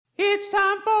It's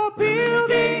time for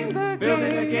building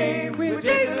the game with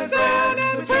Jason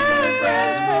and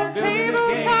Friends from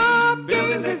Tabletop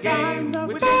Game Design.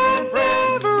 The fun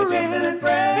never ends.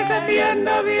 It's at the end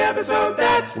of the episode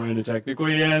that's when it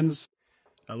technically ends.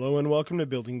 Hello and welcome to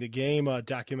Building the Game, a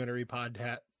documentary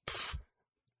podcast.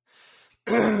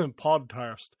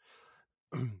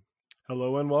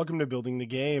 Hello and welcome to Building the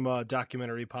Game, a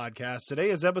documentary podcast.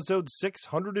 Today is episode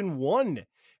 601,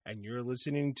 and you're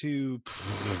listening to...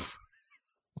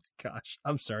 Gosh,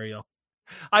 I'm sorry, y'all.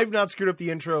 I've not screwed up the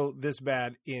intro this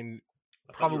bad in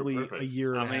probably a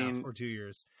year and a half or 2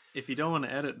 years. If you don't want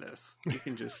to edit this, you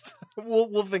can just...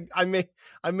 we'll think. I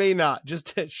may not,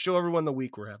 just to show everyone the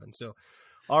week we're having. So,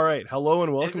 all right, hello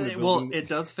and welcome to Building... Well, it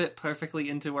does fit perfectly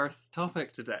into our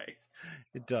topic today.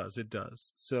 It does.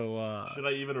 So, should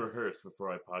I even rehearse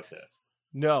before I podcast?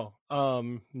 No.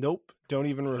 Nope. Don't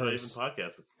even rehearse. Should I even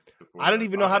podcast before I don't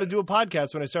even know how to do a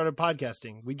podcast when I started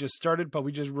podcasting. We just started, but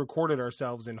we just recorded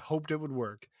ourselves and hoped it would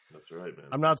work. That's right, man.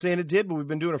 I'm not saying it did, but we've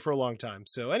been doing it for a long time.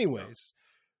 So anyways,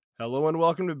 hello and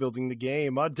welcome to Building the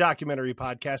Game, a documentary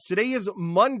podcast. Today is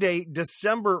Monday,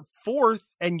 December 4th,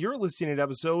 and you're listening to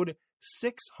episode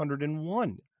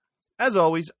 601. As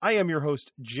always, I am your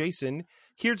host, Jason,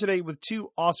 here today with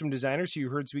two awesome designers who you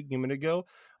heard speaking a minute ago.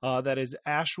 That is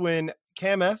Ashwin,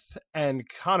 Kamath, and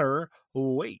Connor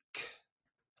Wake.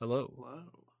 Hello.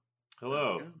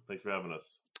 Hello. Thanks for having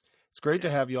us. It's great to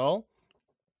have y'all.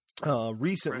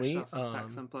 Recently, Fresh off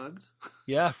PAX Unplugged.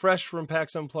 Yeah, fresh from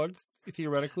PAX Unplugged,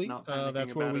 theoretically. Not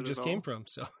that's where we just came from.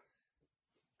 So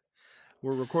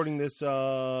we're recording this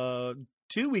 2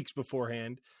 weeks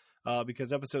beforehand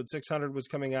because episode 600 was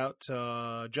coming out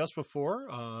just before,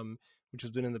 which has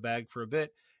been in the bag for a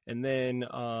bit. And then,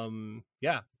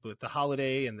 with the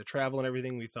holiday and the travel and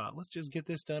everything, we thought, let's just get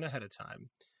this done ahead of time.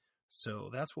 So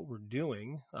that's what we're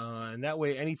doing. And that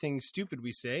way, anything stupid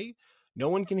we say, no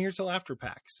one can hear till after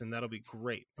PAX, and that'll be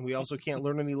great. And we also can't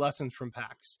learn any lessons from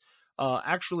PAX.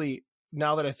 Actually,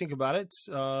 now that I think about it,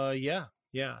 yeah.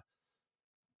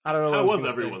 I don't know. How was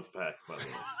everyone's PAX, by the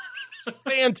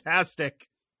way? Fantastic.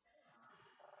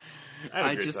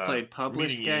 I just played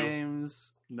published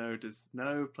games. No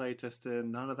playtesting,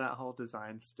 none of that whole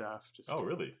design stuff. Oh,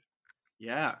 really?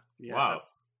 Yeah. Wow.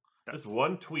 That's... Just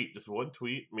one tweet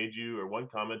made you, or one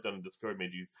comment on Discord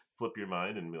made you flip your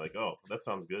mind and be like, oh, that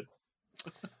sounds good.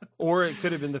 Or it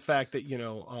could have been the fact that,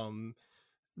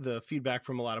 the feedback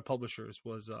from a lot of publishers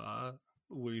was,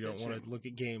 we don't want to look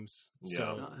at games. Yeah.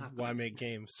 So why make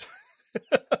games?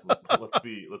 let's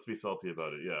be salty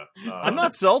about it. Yeah, I'm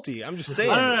not salty. I'm just saying.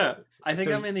 No. I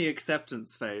think I'm in the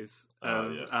acceptance phase.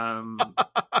 I've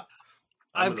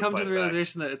come to the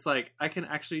realization that it's like I can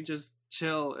actually just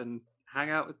chill and hang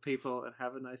out with people and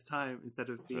have a nice time instead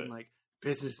of being like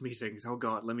business meetings. Oh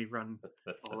God, let me run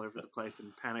all over the place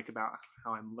and panic about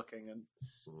how I'm looking and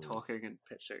talking and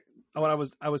pitching. Oh, and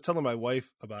I was telling my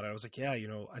wife about it. I was like, yeah,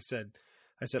 I said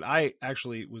I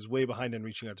actually was way behind in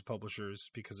reaching out to publishers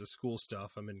because of school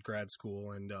stuff. I'm in grad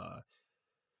school and I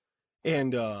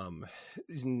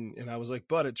was like,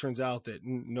 but it turns out that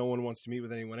no one wants to meet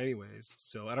with anyone anyways.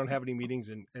 So I don't have any meetings,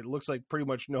 and it looks like pretty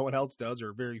much no one else does,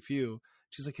 or very few.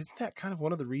 She's like, isn't that kind of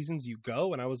one of the reasons you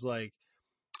go? And I was like,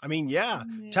 I mean, yeah.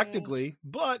 Technically,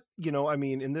 but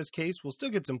in this case, we'll still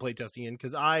get some playtesting in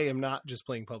because I am not just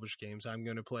playing published games. I'm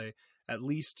going to play at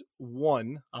least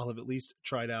one. I'll have at least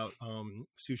tried out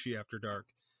Sushi After Dark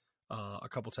a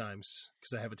couple times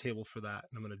because I have a table for that,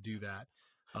 and I'm going to do that.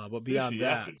 But beyond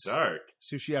that,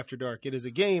 Sushi After Dark, it is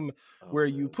a game where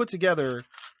you put together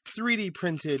 3D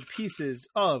printed pieces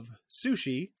of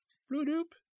sushi.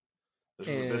 This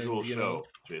is a visual show,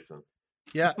 Jason.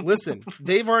 Yeah, listen,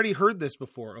 they've already heard this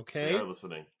before, okay? They are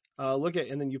listening.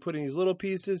 And then you put in these little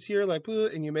pieces here,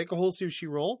 and you make a whole sushi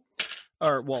roll.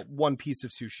 One piece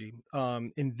of sushi.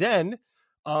 And then,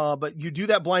 but you do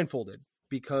that blindfolded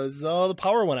because the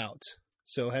power went out.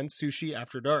 So hence Sushi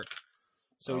After Dark.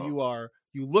 So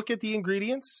you look at the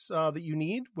ingredients that you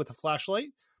need with a flashlight.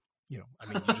 You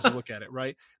just look at it,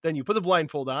 right? Then you put the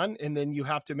blindfold on, and then you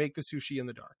have to make the sushi in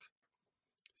the dark.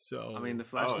 So the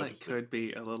flashlight could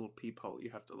be a little peephole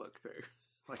you have to look through,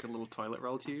 like a little toilet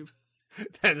roll tube.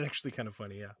 That's actually kind of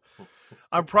funny, yeah.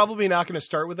 I'm probably not going to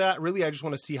start with that. Really, I just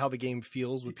want to see how the game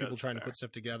feels with people trying to put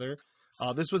stuff together.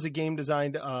 This was a game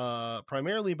designed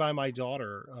primarily by my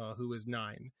daughter, who is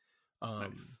 9.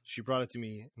 Nice. She brought it to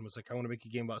me and was like, I want to make a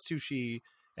game about sushi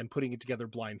and putting it together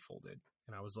blindfolded.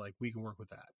 And I was like, we can work with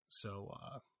that. So,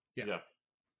 yeah.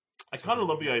 I kind of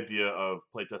love the idea of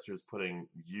playtesters putting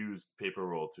used paper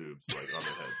roll tubes on their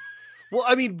head.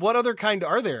 Well, what other kind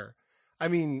are there?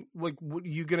 What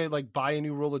you gonna buy a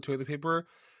new roll of toilet paper?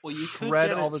 Well, you could shred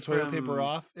get all it the toilet from paper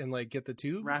off and like get the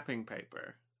tube. wrapping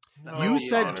paper. That No, might You be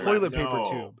said honest. toilet paper No,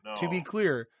 tube. no. To be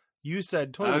clear, you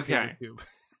said toilet paper Okay. tube.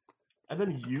 And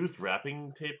then used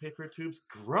wrapping tape paper tubes.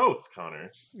 Gross,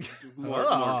 Connor. More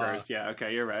Ah. gross. Yeah.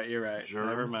 Okay. You're right. Never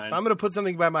Germs. mind. If I'm going to put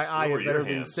something by my eye, Lower it your better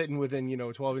been hands. sitting within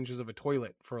 12 inches of a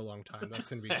toilet for a long time. That's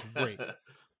going to be great.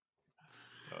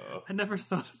 I never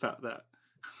thought about that.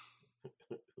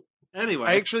 Anyway,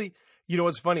 I actually,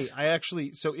 what's funny?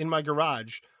 So in my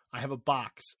garage, I have a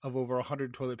box of over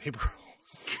 100 toilet paper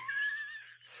rolls.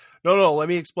 No, let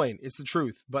me explain. It's the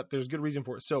truth, but there's good reason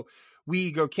for it. So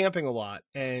we go camping a lot,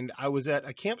 and I was at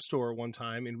a camp store one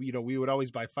time, and we would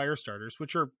always buy fire starters,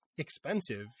 which are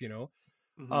expensive,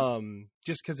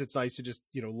 just because it's nice to just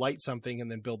light something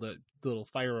and then build a little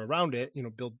fire around it.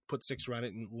 Put sticks around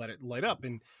it and let it light up.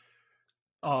 And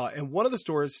one of the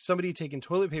stores, somebody had taken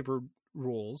toilet paper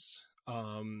rolls,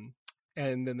 and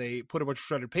then they put a bunch of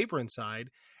shredded paper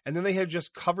inside, and then they had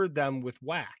just covered them with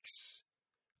wax.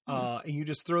 And you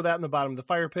just throw that in the bottom of the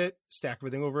fire pit, stack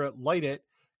everything over it, light it,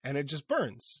 and it just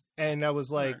burns. And I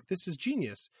was like, This is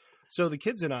genius. So the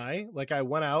kids and I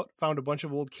went out, found a bunch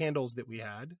of old candles that we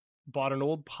had, bought an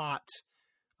old pot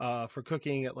for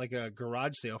cooking at like a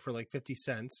garage sale for like 50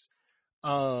 cents.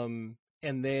 And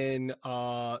then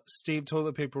staved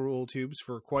toilet paper roll tubes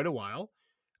for quite a while.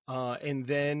 And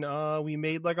then we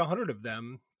made like 100 of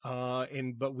them.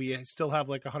 But we still have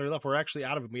like 100 left. We're actually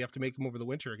out of them. We have to make them over the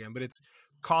winter again, but it's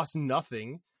cost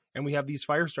nothing. And we have these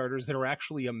fire starters that are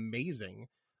actually amazing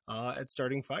at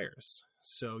starting fires.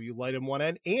 So you light them one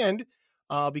end, and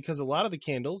because a lot of the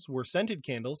candles were scented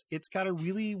candles, it's got a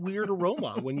really weird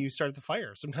aroma when you start the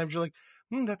fire. Sometimes you're like,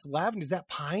 that's lavender. Is that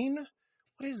pine?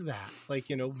 What is that? Like,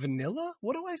 vanilla?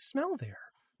 What do I smell there?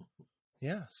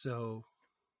 Yeah. So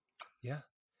yeah,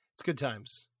 it's good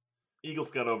times. Eagle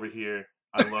Scout over here.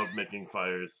 I love making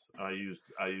fires. I use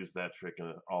that trick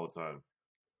all the time.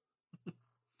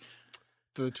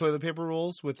 The toilet paper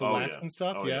rolls with the wax and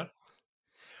stuff. Oh, yeah.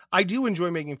 I do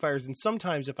enjoy making fires. And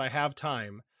sometimes if I have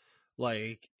time,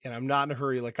 and I'm not in a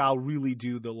hurry, I'll really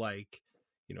do the,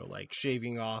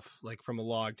 shaving off, from a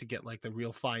log to get, the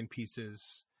real fine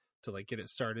pieces to, get it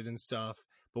started and stuff.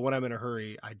 But when I'm in a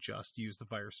hurry, I just use the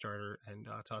fire starter and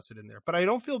toss it in there. But I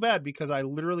don't feel bad because I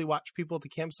literally watch people at the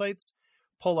campsites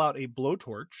pull out a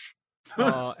blowtorch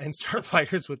and start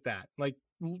fires with that,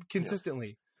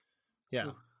 consistently.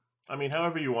 Yeah. I mean,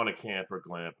 however you want to camp or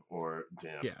glamp or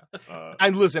damp. Yeah.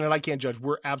 And I can't judge.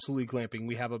 We're absolutely glamping.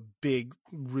 We have a big,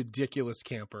 ridiculous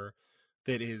camper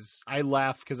that is, I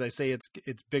laugh because I say it's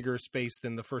bigger space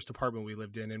than the first apartment we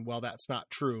lived in. And while that's not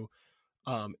true,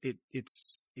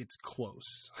 it's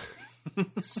close.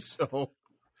 So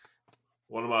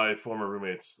one of my former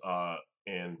roommates,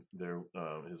 and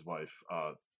his wife,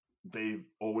 they've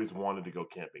always wanted to go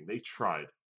camping. They tried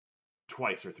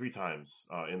twice or three times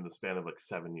in the span of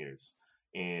 7 years,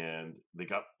 and they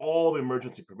got all the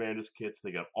emergency preparedness kits.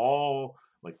 They got all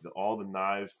the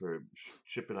knives for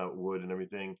shipping out wood and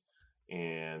everything.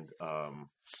 And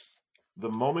the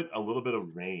moment a little bit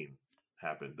of rain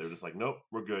happened, they were just like, nope,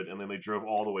 we're good. And then they drove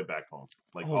all the way back home,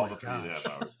 all the 3.5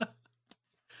 hours.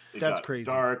 That's got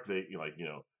crazy. Dark. They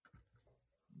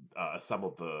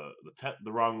assembled the tent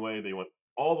the wrong way. They went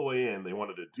all the way in. They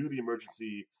wanted to do the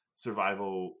emergency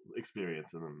survival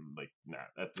experience, and then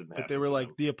that didn't happen. But they were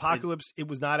like, the apocalypse, it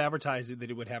was not advertised that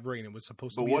it would have rain. It was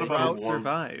supposed to be what a about drought.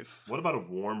 survive? What about a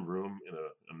warm room in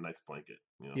a nice blanket?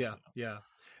 Yeah.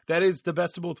 That is the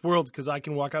best of both worlds, because I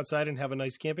can walk outside and have a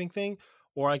nice camping thing,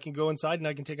 or I can go inside and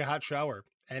I can take a hot shower,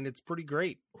 and it's pretty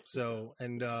great. So,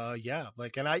 and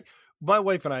my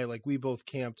wife and I, we both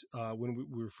camped when we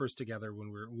were first together,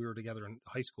 when we were together in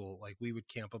high school. We would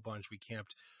camp a bunch. We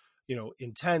camped,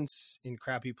 in tents, in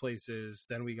crappy places.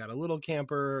 Then we got a little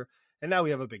camper, and now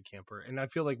we have a big camper. And I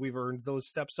feel like we've earned those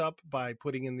steps up by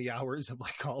putting in the hours of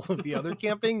all of the other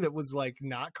camping that was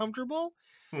not comfortable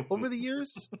over the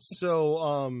years.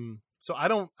 So I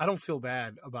don't feel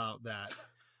bad about that.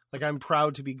 I'm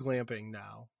proud to be glamping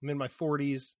now. I'm in my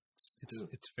 40s.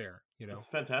 It's fair, It's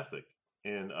fantastic.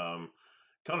 And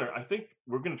Connor, I think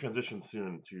we're going to transition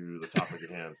soon to the topic at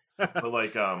hand.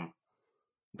 But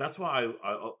that's why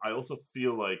I also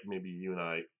feel like maybe you and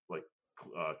I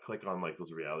click on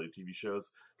those reality TV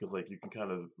shows, because you can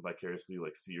kind of vicariously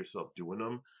see yourself doing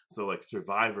them. So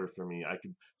Survivor, for me, I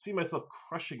could see myself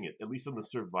crushing it, at least in the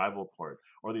survival part,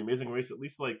 or The Amazing Race, at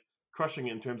least crushing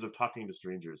it in terms of talking to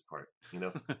strangers part.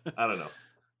 I don't know.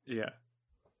 Yeah.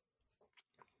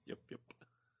 Yep.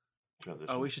 Transition.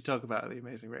 Oh, we should talk about The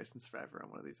Amazing Race and Survivor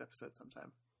on one of these episodes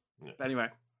sometime. Yeah. But anyway,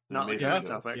 The not amazing that shows.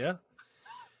 topic. Yeah.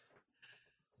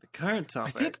 The current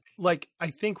topic. I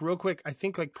think real quick,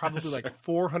 like probably Sure. like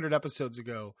 400 episodes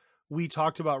ago, we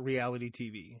talked about reality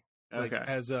TV like Okay.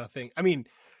 as a thing. I mean,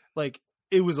 like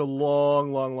it was a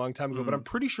long time ago, but Mm. I'm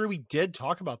pretty sure we did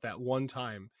talk about that one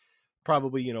time,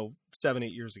 probably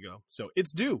 7-8 years ago. So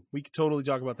it's due. We could totally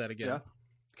talk about that again. Yeah.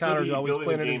 Connor's Building- always building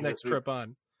planning the his game next history. trip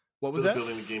on. What was For the that?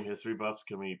 Building the game history buffs,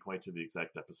 can we point to the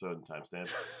exact episode and timestamp?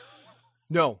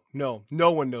 No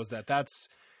one knows that.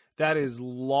 That is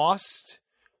lost.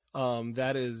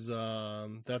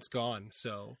 That's gone.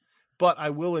 So, but I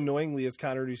will annoyingly, as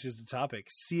Connor introduces the topic,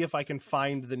 see if I can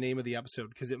find the name of the episode,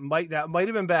 because that might have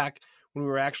been back when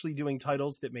we were actually doing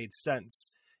titles that made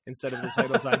sense instead of the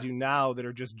titles I do now that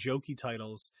are just jokey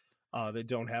titles that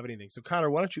don't have anything. So, Connor,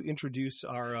 why don't you introduce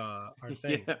our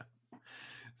thing? Yeah.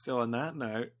 So on that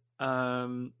note,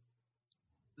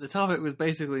 the topic was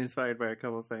basically inspired by a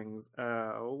couple of things.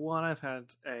 One, I've had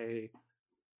a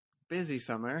busy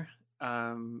summer.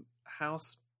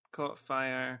 House caught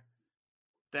fire.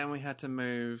 Then we had to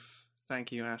move.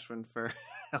 Thank you, Ashwin, for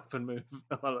helping move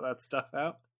a lot of that stuff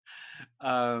out.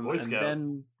 Boy and Scout.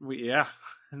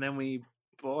 then we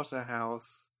bought a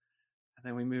house, and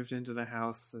then we moved into the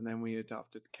house, and then we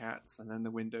adopted cats, and then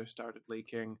the window started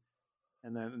leaking,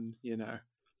 and then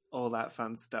all that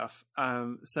fun stuff.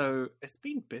 So it's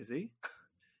been busy.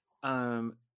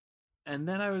 And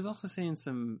then I was also seeing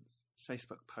some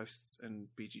Facebook posts and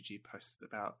BGG posts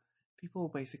about people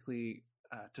basically,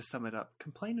 to sum it up,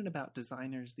 complaining about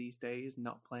designers these days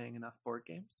not playing enough board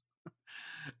games,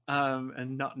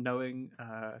 and not knowing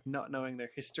their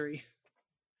history,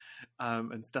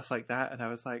 and stuff like that. And I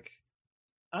was like,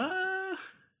 I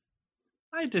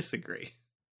disagree.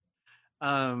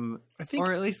 I think,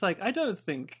 Or at least, like, I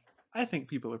think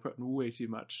people are putting way too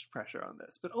much pressure on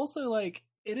this. But also, like,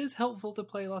 it is helpful to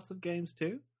play lots of games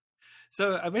too.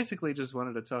 So I basically just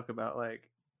wanted to talk about, like,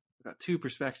 I've got two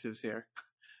perspectives here.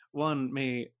 One,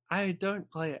 me, I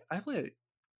play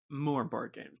more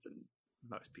board games than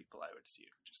most people, I would assume,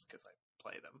 just because I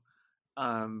play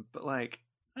them. But, like,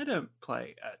 I don't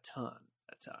play a ton.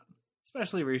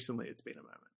 Especially recently, it's been a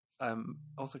moment.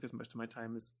 Also because most of my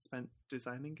time is spent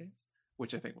designing games,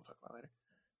 which I think we'll talk about later.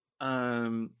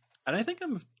 And I think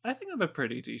I'm a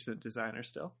pretty decent designer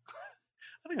still.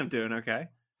 I think I'm doing okay.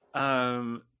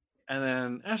 And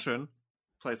then Ashwin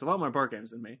plays a lot more board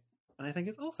games than me, and I think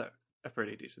is also a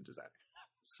pretty decent designer.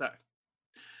 So,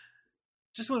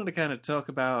 just wanted to kind of talk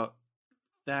about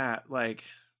that. Like,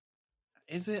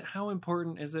 how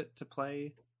important is it to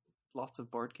play lots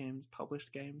of board games,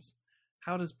 published games?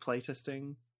 How does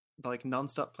playtesting, like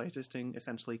non-stop playtesting,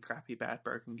 essentially crappy, bad,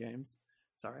 broken games?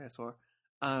 Sorry, I swore.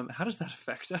 How does that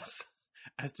affect us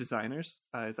as designers?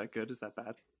 Is that good? Is that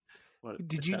bad?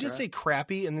 did you just say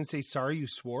crappy and then say sorry you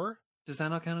swore? Does that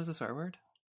not count as a swear word?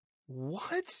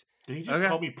 What? Did he just Okay.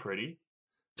 call me pretty?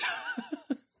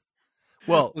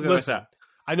 Well, We'll go with listen, that.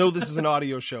 I know this is an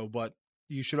audio show, but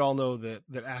you should all know that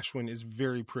Ashwin is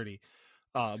very pretty.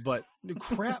 But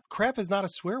crap is not a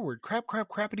swear word.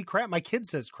 Crappity crap. My kid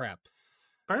says crap.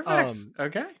 Perfect.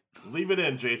 Okay. Leave it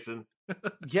in, Jason.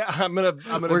 Yeah, I'm gonna.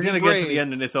 We're be gonna get brave. to the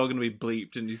end, and it's all gonna be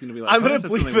bleeped, and he's gonna be like, I'm gonna "Said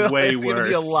bleep something it. way It's worse." gonna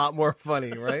be a lot more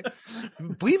funny, right?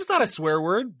 Bleep's not a swear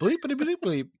word. Bleep, bleep, bleep,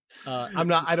 bleep. I'm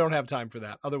not. I don't have time for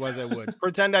that. Otherwise, I would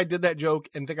pretend I did that joke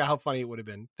and think of how funny it would have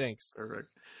been. Thanks. Perfect.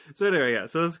 So anyway, yeah.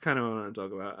 So that's kind of what I want to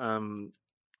talk about.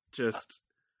 Just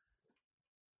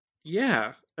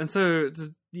yeah, and so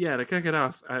to kick it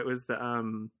off, it was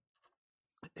the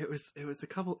it was a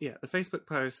couple the Facebook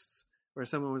posts where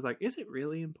someone was like, "Is it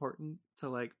really important to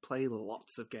like play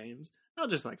lots of games? Not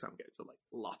just like some games, but like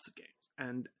lots of games."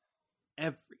 And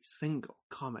every single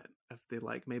comment of the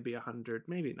like maybe 100,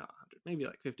 maybe not 100, maybe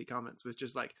like 50 comments was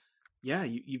just like, "Yeah,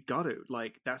 you've got to,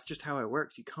 like, that's just how it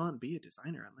works. You can't be a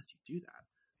designer unless you do that.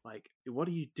 Like, what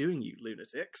are you doing, you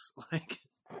lunatics?" Like,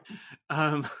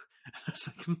 I was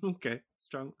like, okay,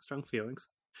 strong feelings.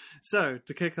 So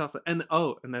to kick off, and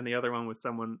then the other one was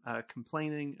someone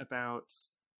complaining about,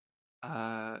 they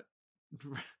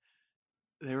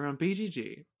were on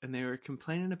BGG and they were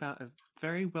complaining about a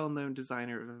very well-known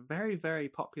designer of a very, very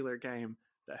popular game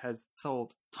that has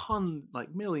sold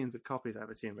like millions of copies, I'm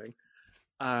assuming,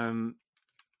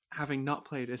 having not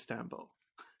played Istanbul,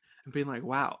 and being like,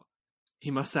 wow, he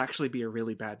must actually be a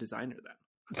really bad designer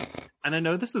then. And I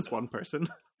know this was one person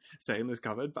saying this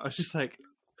comment, but I was just like,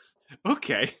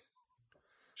 okay,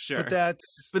 sure. But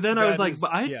then I was like,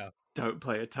 but I yeah. don't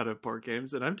play a ton of board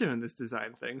games and I'm doing this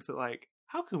design thing. So like,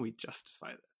 how can we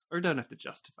justify this? Or don't have to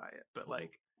justify it, but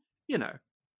like, can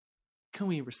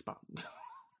we respond?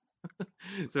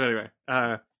 So anyway,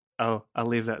 I'll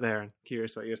leave that there and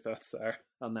curious what your thoughts are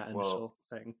on that initial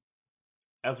thing.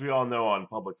 as we all know on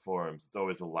public forums, it's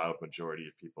always a loud majority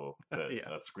of people that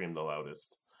Yeah. scream the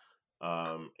loudest.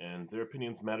 And their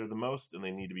opinions matter the most, and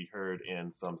they need to be heard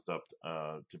and thumbs up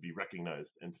to be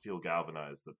recognized and feel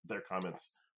galvanized that their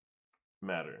comments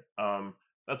matter.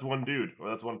 That's one dude, or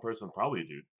that's one person, probably a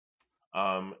dude.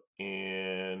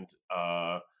 And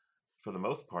for the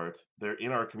most part, they're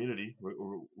in our community,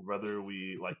 whether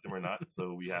we like them or not.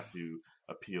 So we have to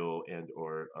appeal and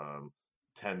or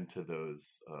tend to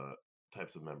those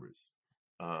types of members.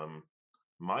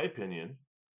 My opinion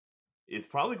is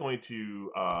probably going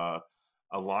to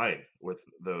align with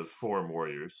those forum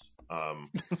warriors,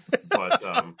 but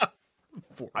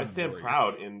I stand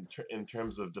proud in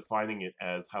terms of defining it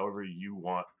as however you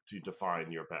want to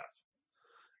define your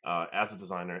path. As a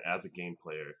designer, as a game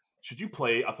player, should you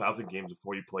play 1,000 games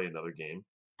before you play another game?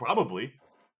 Probably,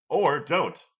 or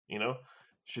don't.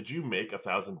 Should you make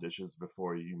 1,000 dishes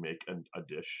before you make a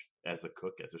dish as a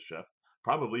cook, as a chef?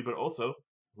 Probably, but also,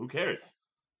 who cares?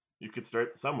 You could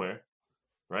start somewhere,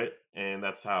 right? And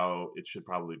that's how it should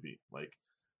probably be. Like,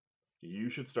 you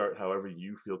should start however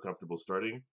you feel comfortable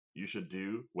starting. You should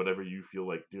do whatever you feel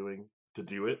like doing to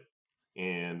do it,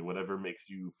 and whatever makes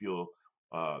you feel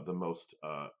the most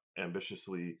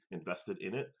ambitiously invested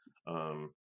in it.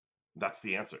 That's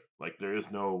the answer. Like, there is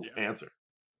no answer.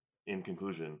 In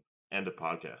conclusion, end of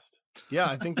podcast. Yeah,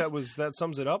 I think that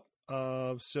sums it up.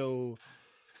 So,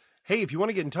 hey, if you want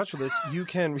to get in touch with us, you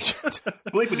can reach out to...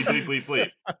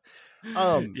 bleep.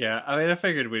 Yeah, I mean, I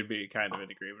figured we'd be kind of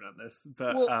in agreement on this,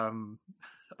 but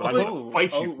but I'm gonna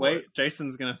fight you for it.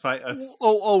 Jason's gonna fight us.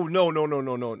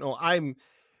 No.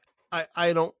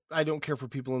 I don't care for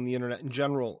people on the internet in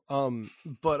general.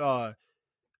 But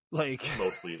like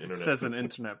mostly internet. Says an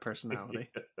internet personality.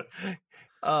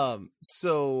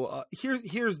 So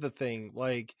here's the thing.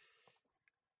 Like,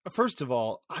 first of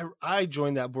all, I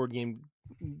joined that board game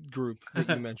group that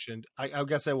you mentioned. I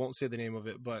guess I won't say the name of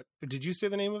it, but did you say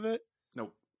the name of it?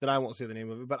 Nope. Then I won't say the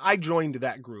name of it, but I joined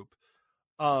that group.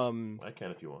 I can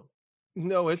if you want.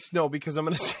 No, because I'm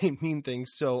going to say mean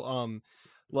things. So,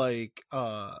 I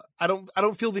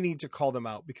don't feel the need to call them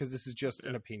out because this is just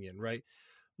an opinion, right?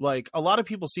 Like, a lot of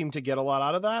people seem to get a lot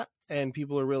out of that, and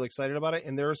people are really excited about it.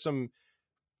 And there are some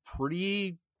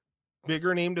pretty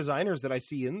bigger name designers that I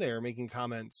see in there making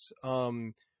comments.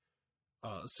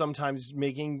 Sometimes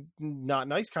making not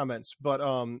nice comments, but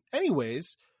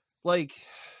anyways, like,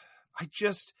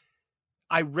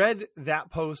 I read that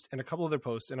post and a couple other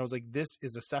posts, and I was like, this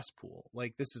is a cesspool.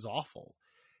 Like, this is awful.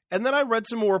 And then I read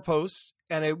some more posts,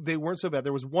 and they weren't so bad.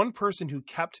 There was one person who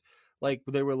kept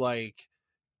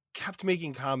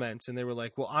making comments, and they were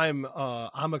like, well, I'm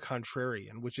a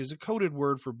contrarian, which is a coded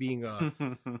word for being a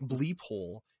bleep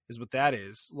hole, is what that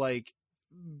is. Like,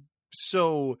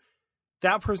 so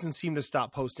that person seemed to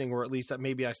stop posting, or at least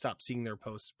maybe I stopped seeing their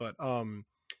posts. But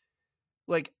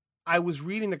like, I was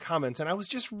reading the comments, and I was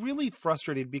just really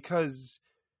frustrated because,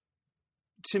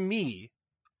 to me,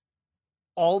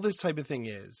 all this type of thing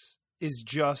is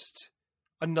just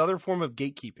another form of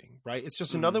gatekeeping, right? It's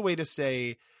just another way to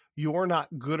say you're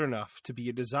not good enough to be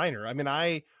a designer. I mean,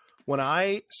 when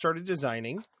I started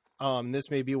designing, this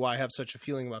may be why I have such a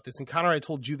feeling about this. And Connor, I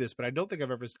told you this, but I don't think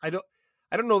I've ever, I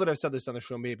don't know that I've said this on the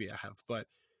show. Maybe I have, but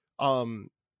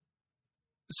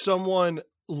someone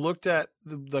looked at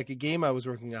a game I was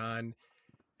working on,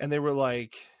 and they were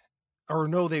like,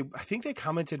 I think they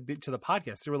commented to the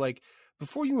podcast. They were like,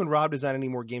 before you and Rob design any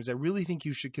more games, I really think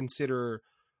you should consider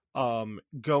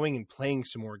going and playing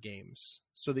some more games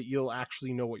so that you'll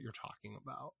actually know what you're talking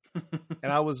about.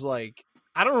 And I was like,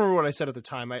 I don't remember what I said at the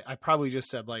time. I probably just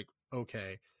said, like,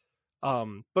 okay.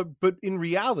 But in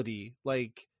reality,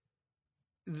 like,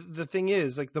 the thing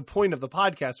is, like, the point of the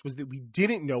podcast was that we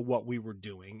didn't know what we were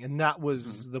doing. And that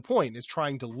was the point, is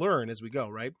trying to learn as we go.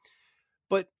 Right.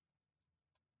 But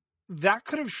that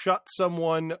could have shut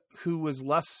someone who was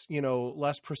less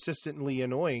persistently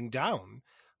annoying down.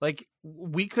 Like,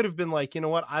 we could have been like, you know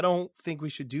what? I don't think we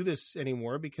should do this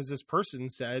anymore because this person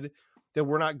said that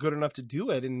we're not good enough to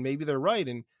do it. And maybe they're right.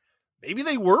 And maybe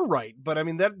they were right. But I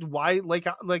mean, why, like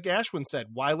Ashwin said,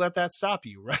 why let that stop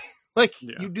you? Right. Like,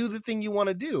 you do the thing you want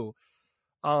to do.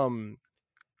 And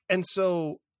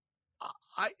so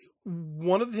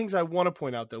one of the things I want to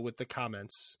point out, though, with the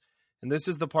comments, and this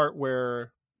is the part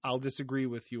where I'll disagree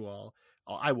with you all.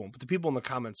 I won't, but the people in the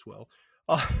comments will.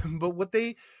 But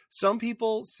some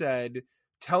people said,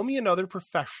 tell me another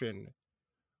profession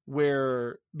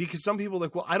because some people are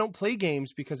like, well, I don't play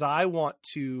games because I want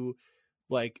to,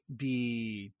 like,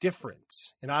 be different,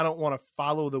 and I don't want to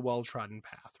follow the well-trodden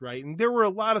path. Right. And there were a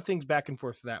lot of things back and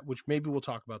forth for that, which maybe we'll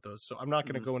talk about those. So I'm not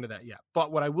going to go into that yet.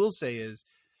 But what I will say is,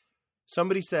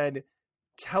 somebody said,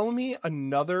 tell me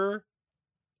another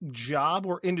job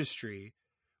or industry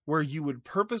where you would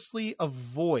purposely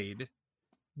avoid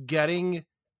getting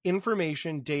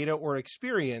information, data, or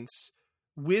experience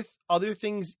with other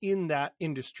things in that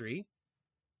industry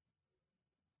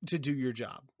to do your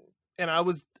job. And I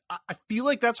feel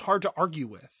like that's hard to argue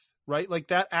with, right? Like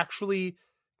that actually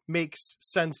makes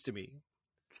sense to me.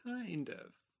 Kind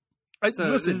of.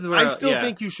 Listen, I still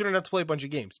think you shouldn't have to play a bunch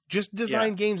of games. Just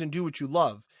design games and do what you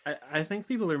love. I think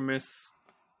people are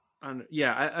I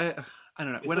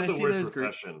don't know. It's When not I the see word those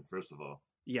profession, groups, first of all.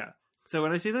 yeah. So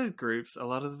when I see those groups, a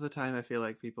lot of the time I feel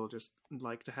like people just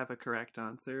like to have a correct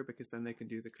answer because then they can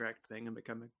do the correct thing and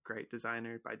become a great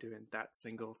designer by doing that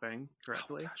single thing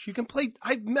correctly. Oh, gosh, you can play.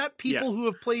 I've met people who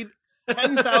have played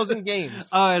 10,000 games.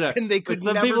 Oh, I know. And they could but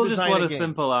some never people just design want a a game.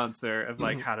 simple answer of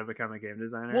like how to become a game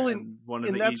designer. Well, and one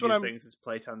of the that's what easiest things is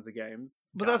play tons of games.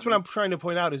 But that's what I'm trying to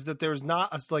point out is that there's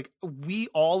not we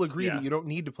all agree that you don't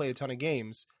need to play a ton of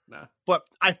games. No. But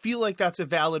I feel like that's a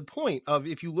valid point of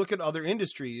if you look at other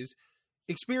industries,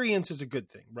 experience is a good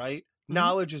thing, right? Mm-hmm.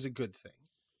 Knowledge is a good thing.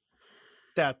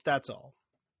 That's all.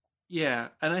 Yeah,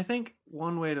 and I think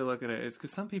one way to look at it is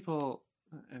because some people,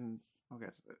 and I'll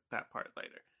get to that part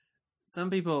later, some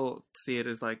people see it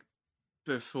as like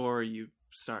before you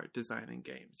start designing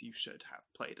games, you should have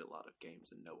played a lot of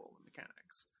games and know all the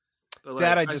mechanics. But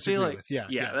that I disagree with. Yeah,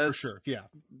 that's for sure. Yeah,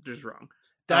 just wrong.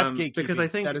 That's gatekeeping. Because I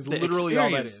think that is literally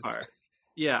all that is. Part,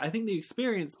 I think the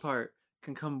experience part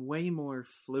can come way more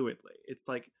fluidly. It's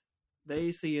like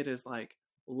they see it as like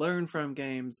learn from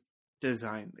games,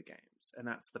 design the games, and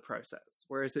that's the process.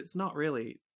 Whereas it's not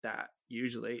really that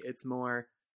usually. It's more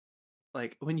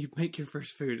like when you make your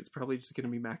first food, it's probably just going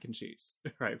to be mac and cheese,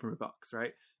 right, from a box,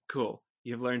 right? Cool.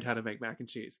 You've learned how to make mac and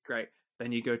cheese. Great.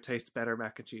 Then you go taste better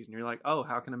mac and cheese, and you're like, oh,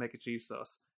 how can I make a cheese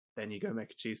sauce? Then you go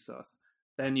make a cheese sauce.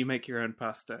 Then you make your own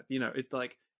pasta. You know, it's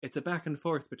like it's a back and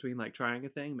forth between like trying a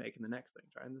thing, making the next thing,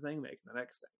 trying the thing, making the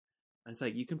next thing. And it's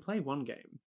like you can play one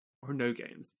game or no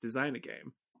games, design a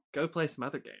game, go play some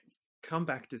other games, come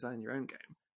back, design your own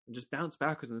game, and just bounce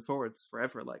backwards and forwards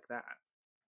forever like that.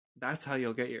 That's how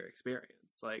you'll get your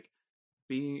experience. Like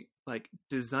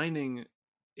designing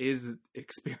is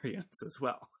experience as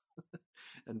well.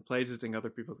 And playtesting other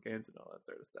people's games and all that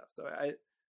sort of stuff. So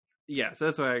so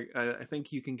that's why I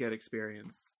think you can get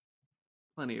experience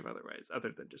plenty of other ways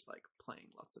other than just like playing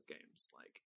lots of games.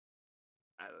 Like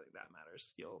I don't think that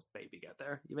matters. You'll maybe get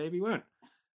there. You maybe won't.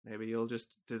 Maybe you'll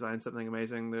just design something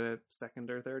amazing the second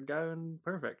or third go and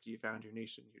perfect. You found your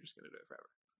niche and you're just going to do it forever.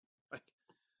 Like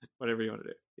whatever you want to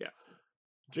do. Yeah.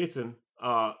 Jason,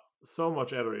 so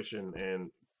much adoration and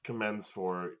commends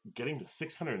for getting to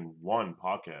 601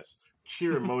 podcasts.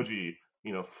 Cheer emoji,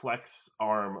 flex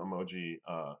arm emoji.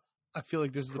 I feel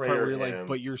like this is the part where you're like,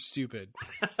 but you're stupid.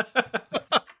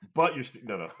 But you're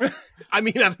no. I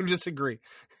mean, I don't disagree.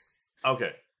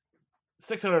 Okay.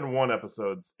 601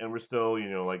 episodes, and we're still,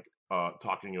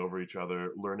 talking over each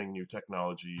other, learning new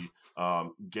technology,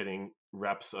 getting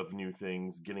reps of new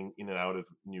things, getting in and out of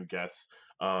new guests.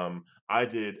 I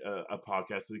did a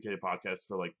podcast, syndicated podcast,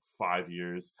 for like 5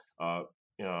 years,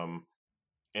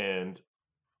 and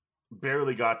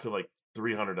barely got to like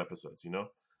 300 episodes,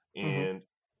 and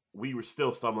we were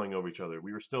still stumbling over each other.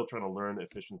 We were still trying to learn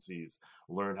efficiencies,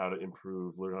 learn how to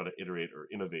improve, learn how to iterate or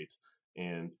innovate.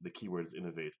 And the keyword is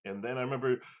innovate. And then I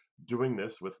remember doing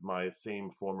this with my same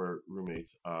former roommate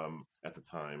at the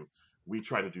time. We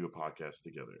tried to do a podcast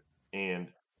together. And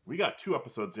we got 2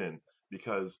 episodes in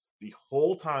because the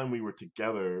whole time we were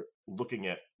together looking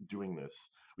at doing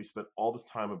this, we spent all this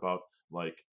time about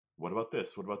like, what about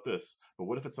this? What about this? But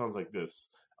what if it sounds like this?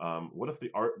 What if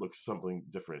the art looks something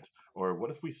different? Or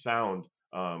what if we sound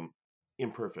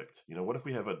imperfect? What if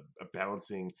we have a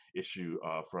balancing issue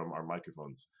from our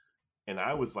microphones? And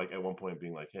I was like, at one point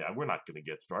being like, hey, we're not going to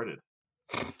get started.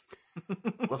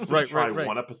 Let's just try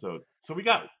one episode. So we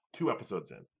got 2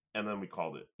 episodes in, and then we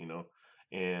called it,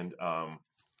 And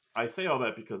I say all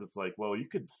that because it's like, well, you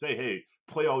could say, hey,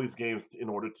 play all these games in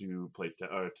order to play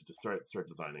to start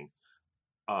designing.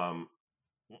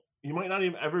 You might not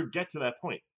even ever get to that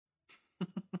point,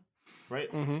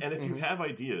 right? Mm-hmm, and if you have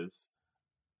ideas,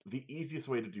 the easiest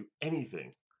way to do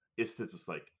anything is to just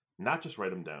like not just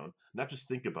write them down, not just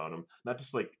think about them, not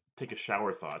just like take a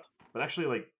shower thought, but actually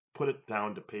like put it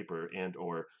down to paper and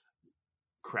or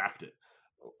craft it.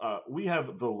 We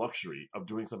have the luxury of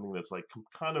doing something that's like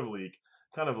kind of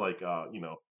like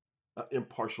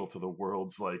impartial to the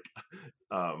world's like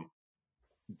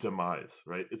demise,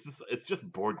 right? It's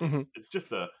just board games. Mm-hmm. It's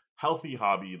just a healthy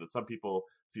hobby that some people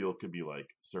feel could be like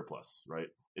surplus, right?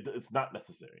 It's not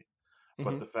necessary.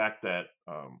 But the fact that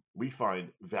we find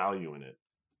value in it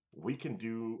we can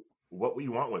do what we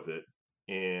want with it.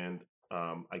 And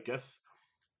I guess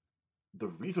the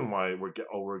reason why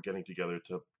we're getting together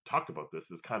to talk about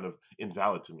this is kind of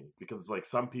invalid to me, because it's like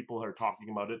some people are talking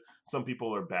about it, some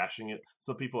people are bashing it,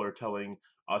 some people are telling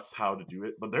us how to do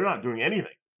it, but they're not doing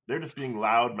anything. They're just being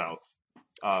loudmouth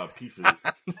pieces,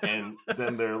 and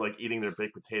then they're like eating their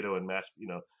baked potato and mashed,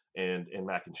 and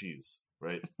mac and cheese,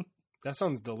 right? That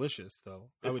sounds delicious, though.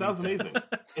 It sounds amazing,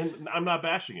 and I'm not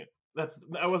bashing it.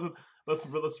 I wasn't.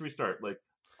 Let's restart. Like,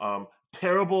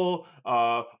 terrible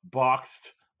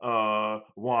boxed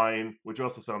wine, which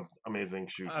also sounds amazing.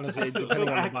 Shoot, Honestly, so depending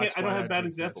on the I box don't wine, have I'd bad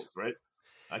drink examples, that. right?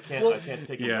 I can't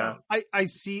take them down. I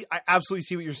absolutely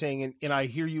see what you're saying, and I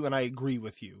hear you, and I agree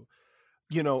with you.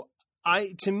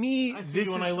 I see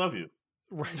you and I love you.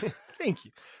 Right. Thank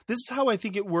you. This is how I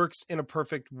think it works in a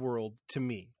perfect world to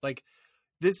me. Like,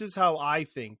 this is how I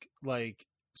think. Like,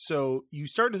 so you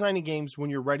start designing games when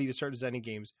you're ready to start designing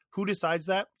games. Who decides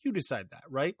that? You decide that,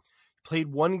 right? You played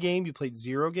one game, you played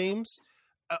 0 games.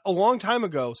 A long time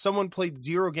ago, someone played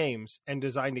 0 games and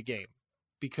designed a game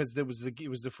because it was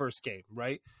the first game,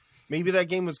 right? Maybe that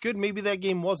game was good, maybe that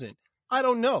game wasn't. I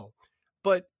don't know.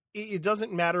 But it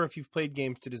doesn't matter if you've played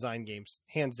games to design games,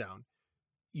 hands down.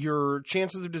 Your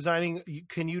chances of designing,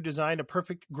 can you design a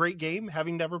perfect, great game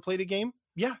having never played a game?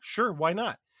 Yeah, sure. Why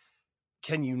not?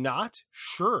 Can you not?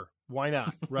 Sure. Why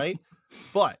not? Right.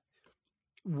 But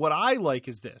what I like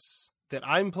is this, that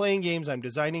I'm playing games, I'm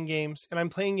designing games, and I'm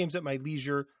playing games at my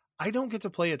leisure. I don't get to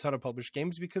play a ton of published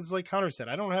games because, like Connor said,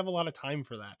 I don't have a lot of time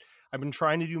for that. I've been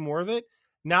trying to do more of it,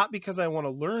 not because I want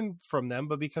to learn from them,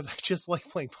 but because I just like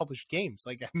playing published games.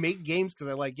 Like, I make games because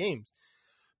I like games.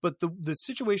 But the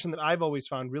situation that I've always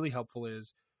found really helpful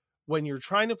is when you're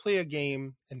trying to play a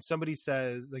game and somebody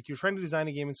says, like, you're trying to design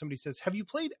a game and somebody says, have you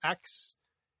played X?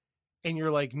 And you're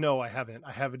like, no, I haven't.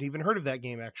 I haven't even heard of that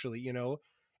game, actually,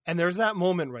 And there's that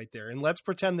moment right there. And let's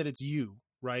pretend that it's you,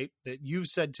 right? That you've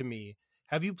said to me,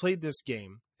 have you played this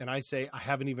game? And I say, I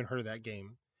haven't even heard of that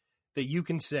game. That you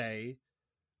can say,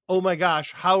 oh my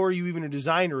gosh, how are you even a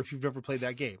designer if you've never played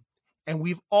that game? And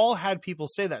we've all had people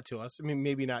say that to us. I mean,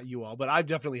 maybe not you all, but I've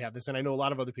definitely had this. And I know a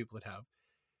lot of other people that have.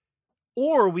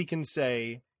 Or we can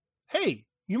say, hey,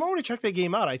 you might want to check that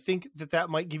game out. I think that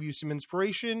might give you some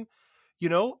inspiration.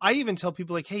 I even tell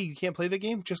people, like, hey, you can't play the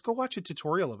game. Just go watch a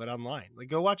tutorial of it online. Like,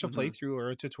 go watch a playthrough or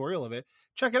a tutorial of it.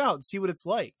 Check it out and see what it's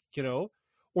like,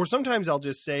 Or sometimes I'll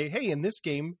just say, hey, in this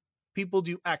game, people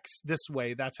do X this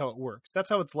way. That's how it works. That's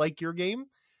how it's like your game.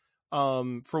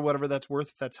 For whatever that's worth,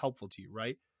 if that's helpful to you,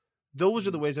 right? Those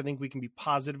are the ways I think we can be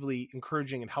positively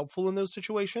encouraging and helpful in those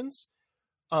situations,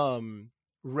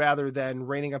 rather than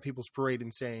raining on people's parade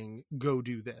and saying, go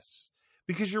do this.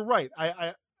 Because you're right.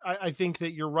 I think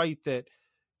that you're right that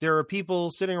there are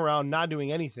people sitting around not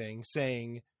doing anything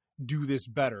saying, do this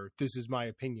better. This is my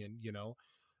opinion, yeah,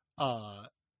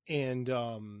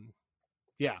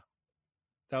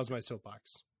 that was my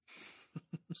soapbox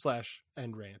 /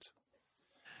 end rant.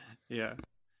 Yeah.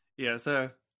 Yeah. So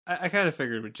I kind of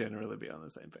figured we'd generally be on the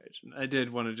same page. And I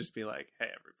did want to just be like, hey,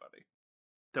 everybody,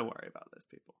 don't worry about this,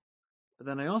 people. But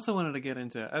then I also wanted to get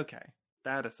into, okay,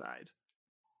 that aside,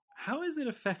 how is it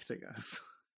affecting us?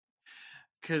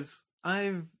 Because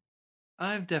I've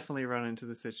definitely run into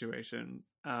the situation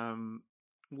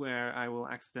where I will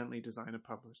accidentally design a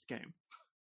published game.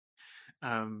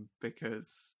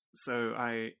 Because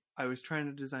I was trying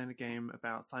to design a game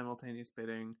about simultaneous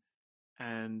bidding,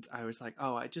 and I was like,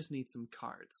 oh, I just need some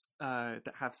cards that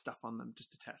have stuff on them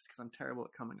just to test, because I'm terrible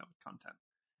at coming up with content.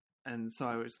 And so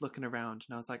I was looking around,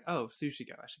 and I was like, oh, Sushi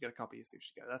Go. I should get a copy of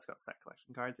Sushi Go. That's got set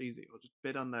collection cards. Easy. We'll just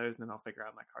bid on those, and then I'll figure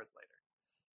out my cards later.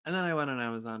 And then I went on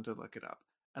Amazon to look it up.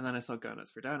 And then I saw Go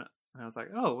Nuts for Donuts. And I was like,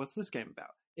 oh, what's this game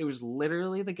about? It was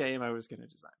literally the game I was going to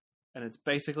design. And it's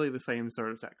basically the same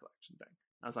sort of set collection thing.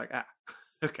 I was like,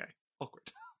 okay,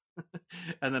 awkward.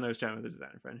 And then I was chatting with a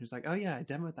designer friend who's like, oh yeah, I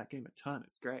demoed that game a ton.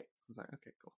 It's great. I was like,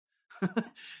 okay, cool.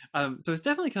 So it's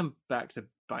definitely come back to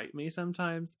bite me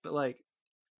sometimes. But like,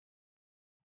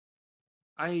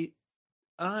 okay,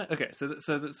 so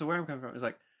where I'm coming from is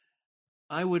like,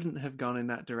 I wouldn't have gone in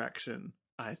that direction,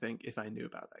 I think, if I knew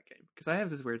about that game. Because I have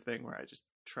this weird thing where I just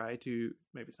try to,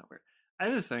 maybe it's not weird, I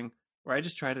have this thing where I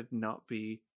just try to not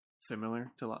be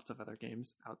similar to lots of other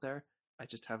games out there. I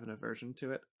just have an aversion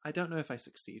to it. I don't know if I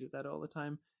succeed at that all the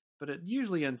time, but it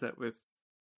usually ends up with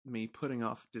me putting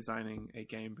off designing a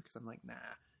game because I'm like, nah,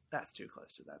 that's too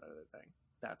close to that other thing.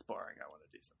 That's boring. I want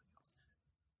to do something else.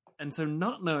 And so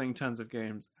not knowing tons of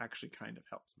games actually kind of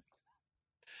helps me.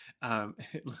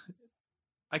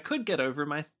 I could get over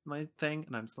my thing,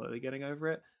 and I'm slowly getting over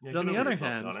it. Yeah, but on the other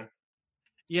hand,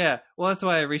 Yeah, well, that's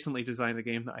why I recently designed a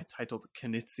game that I titled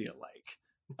Knizia-like.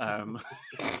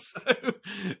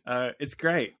 It's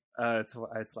great. I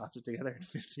slapped it together in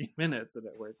 15 minutes and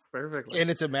it works perfectly.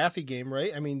 And it's a mathy game,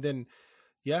 right? I mean, then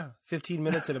 15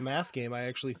 minutes in a math game. I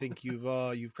actually think you've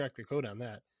cracked the code on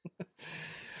that.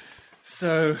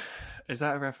 So, is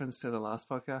that a reference to the last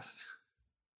podcast?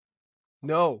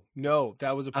 No,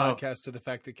 that was a podcast to the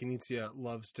fact that Knizia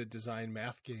loves to design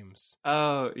math games.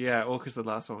 Oh, yeah. Well, because the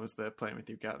last one was the playing with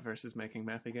your gut versus making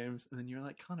mathy games. And then you were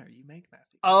like, Connor, you make mathy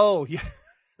games. Oh, yeah.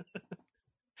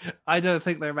 I don't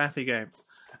think they're mathy games.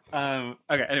 Okay,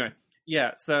 anyway.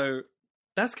 Yeah, so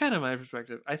that's kind of my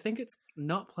perspective. I think it's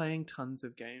not playing tons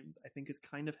of games. I think it's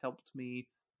kind of helped me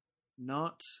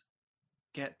not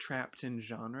get trapped in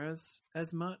genres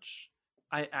as much.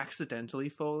 I accidentally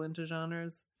fall into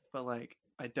genres, but like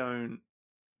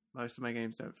most of my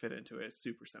games don't fit into a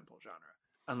super simple genre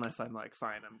unless I'm like,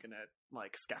 fine, I'm gonna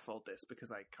like scaffold this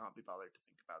because I can't be bothered to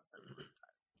think about this every time.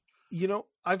 You know,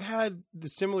 I've had the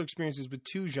similar experiences with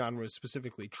two genres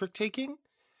specifically: trick taking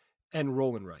and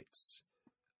roll and writes.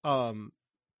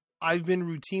 I've been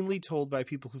routinely told by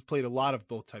people who've played a lot of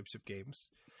both types of games,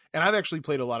 and I've actually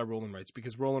played a lot of roll and writes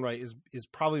because roll and write is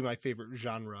probably my favorite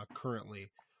genre currently.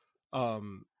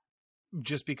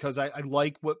 Just because I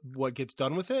like what gets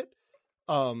done with it.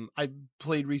 I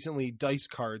played recently Dice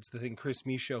Cards, the thing Chris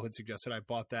Michaud had suggested. I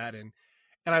bought that and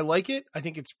I like it. I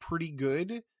think it's pretty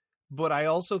good, but I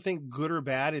also think good or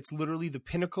bad, it's literally the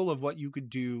pinnacle of what you could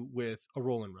do with a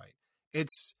roll and write.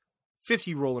 It's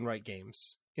 50 roll and write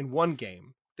games in one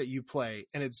game that you play,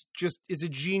 and it's a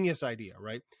genius idea,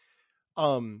 right?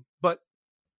 But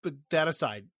that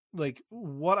aside, like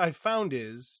what I found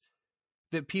is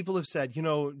that people have said, you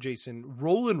know, Jason,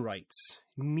 roll and writes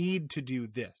need to do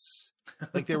this.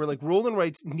 Like they were like, roll and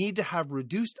writes need to have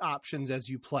reduced options as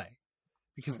you play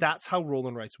because that's how roll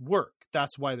and writes work.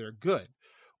 That's why they're good.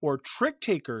 Or trick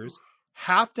takers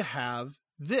have to have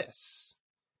this.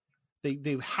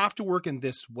 They have to work in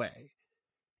this way.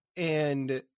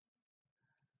 And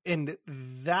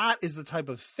that is the type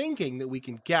of thinking that we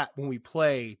can get when we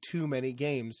play too many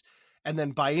games and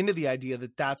then buy into the idea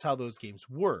that that's how those games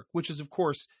work, which is, of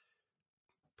course,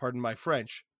 pardon my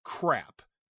French, crap.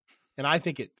 And I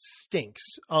think it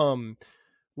stinks. It's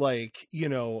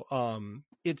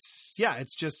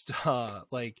just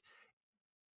like,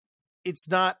 it's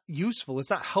not useful.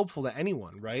 It's not helpful to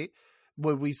anyone, right?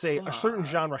 When we say a certain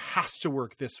genre has to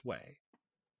work this way.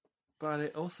 But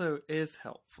it also is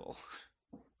helpful.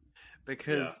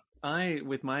 Because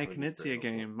with my Knizia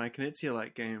game, my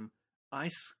Knizia-like game, I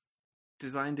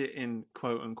designed it in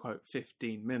quote-unquote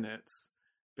 15 minutes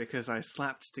because I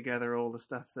slapped together all the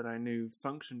stuff that I knew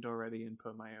functioned already and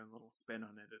put my own little spin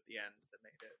on it at the end that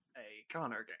made it a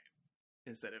Connor game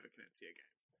instead of a Knizia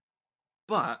game.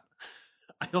 But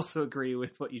I also agree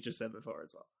with what you just said before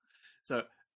as well. So,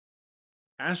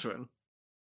 Ashwin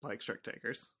likes trick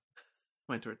takers.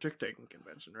 Went to a trick-taking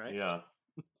convention, right? Yeah.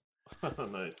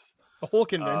 Nice. A whole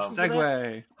convention.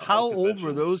 Segue. How old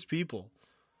were those people?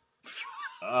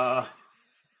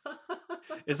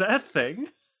 Is that a thing?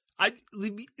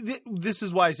 This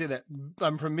is why I say that.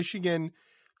 I'm from Michigan.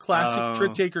 Classic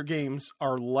trick taker games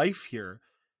are life here.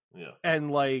 Yeah.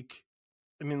 And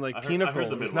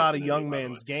Pinnacle is not a young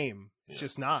man's game. It's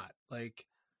just not. Like,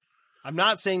 I'm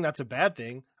not saying that's a bad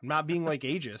thing. I'm not being like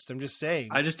ageist. I'm just saying.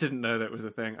 I just didn't know that was a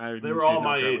thing. They were all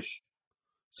my age.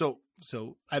 So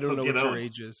I don't know what your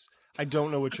age is. I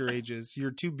don't know what your age is.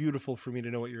 You're too beautiful for me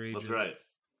to know what your age is. That's right.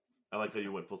 I like how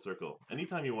you went full circle.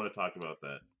 Anytime you want to talk about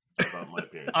that, about my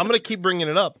appearance. I'm going to keep bringing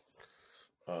it up.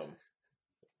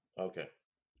 Okay.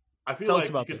 I feel Tell like us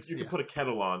about you can put a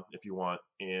kettle on if you want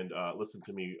and listen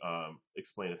to me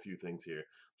explain a few things here.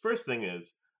 First thing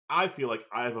is, I feel like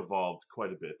I've evolved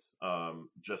quite a bit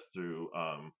just through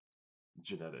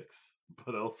genetics,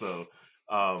 but also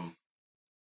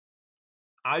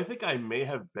I think I may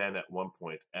have been at one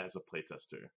point as a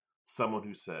playtester someone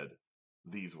who said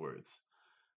these words.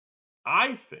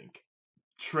 I think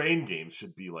train games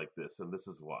should be like this, and this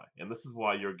is why. And this is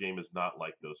why your game is not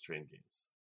like those train games.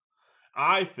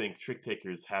 I think trick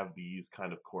takers have these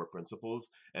kind of core principles,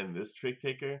 and this trick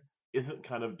taker isn't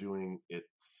kind of doing its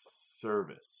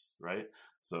service, right?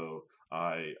 So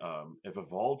I have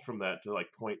evolved from that to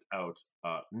like point out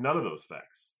none of those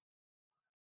facts.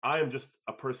 I am just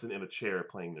a person in a chair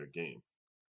playing their game.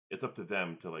 It's up to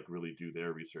them to like really do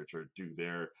their research or do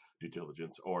their due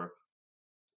diligence, or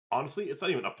honestly, it's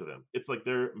not even up to them. It's like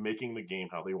they're making the game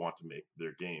how they want to make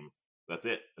their game. That's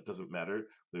it. It doesn't matter.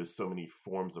 There's so many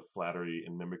forms of flattery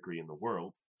and mimicry in the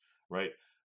world, right?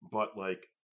 But like,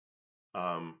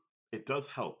 it does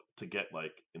help to get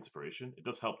like inspiration. It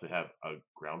does help to have a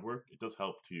groundwork. It does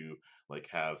help to like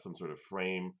have some sort of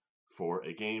frame for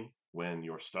a game when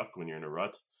you're stuck, when you're in a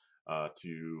rut,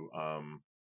 to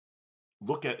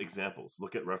look at examples,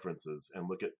 look at references, and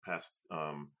look at past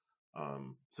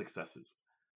successes.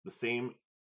 The same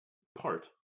part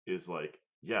is like,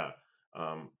 yeah,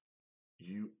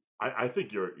 you. I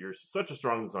think you're such a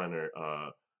strong designer,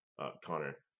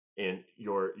 Connor, and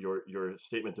your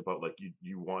statement about like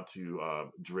you want to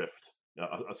drift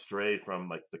astray from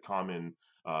like the common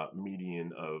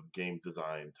median of game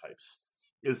design types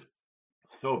is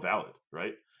so valid,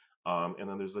 right? And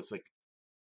then there's this like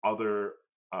other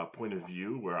point of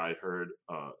view where I heard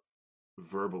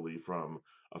verbally from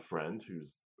a friend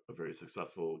who's a very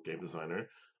successful game designer,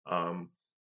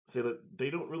 say that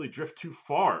they don't really drift too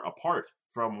far apart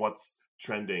from what's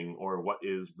trending or what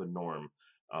is the norm.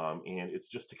 And it's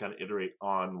just to kind of iterate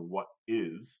on what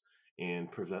is and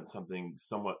present something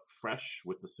somewhat fresh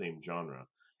with the same genre.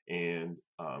 And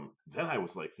then I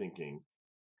was like thinking,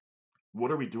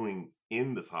 what are we doing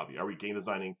in this hobby? Are we game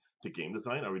designing to game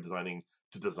design? Are we designing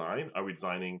to design? Are we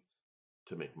designing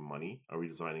to make money? Are we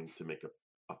designing to make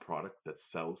a product that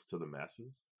sells to the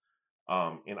masses?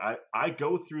 And I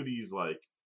go through these like,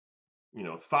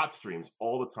 thought streams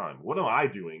all the time. What am I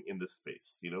doing in this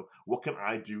space? What can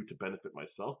I do to benefit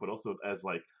myself, but also as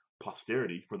like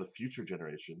posterity for the future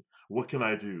generation? What can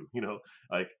I do?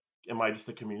 Like, am I just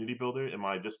a community builder? Am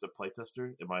I just a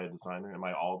playtester? Am I a designer? Am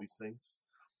I all these things?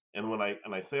 And when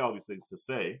I say all these things to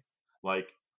say, like,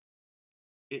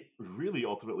 it really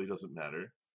ultimately doesn't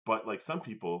matter. But like some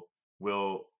people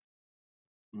will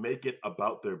make it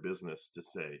about their business to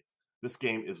say, this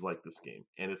game is like this game,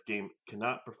 and this game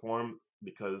cannot perform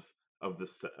because of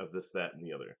this, that, and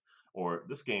the other, or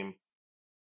this game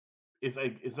is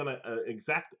an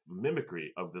exact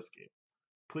mimicry of this game.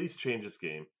 Please change this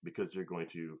game because you're going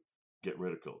to get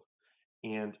ridiculed.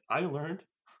 And I learned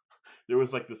there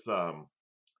was like this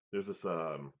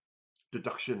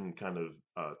deduction kind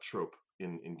of trope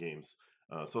in games,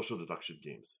 social deduction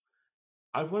games.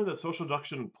 I've learned that social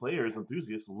deduction players,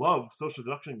 enthusiasts, love social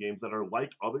deduction games that are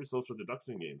like other social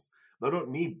deduction games. They don't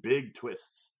need big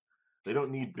twists. They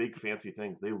don't need big fancy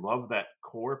things. They love that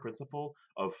core principle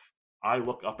of I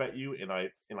look up at you and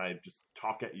I just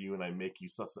talk at you and I make you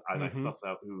suss and I suss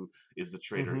out who is the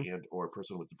traitor and or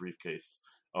person with the briefcase,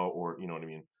 or you know what I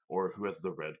mean, or who has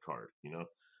the red card.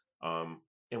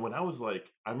 And when I was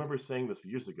like, I remember saying this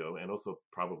years ago, and also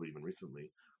probably even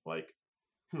recently, like,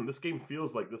 this game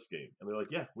feels like this game. And they're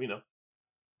like, yeah, we know.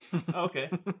 Oh, okay.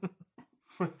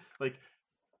 Like,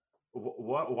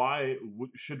 why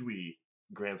should we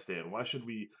grandstand? Why should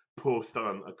we post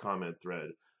on a comment thread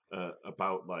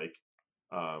about, like,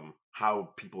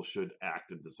 how people should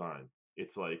act and design?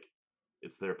 It's like,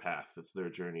 it's their path. It's their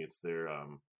journey. It's their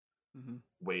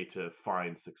way to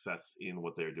find success in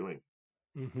what they're doing.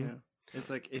 Yeah. It's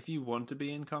like, if you want to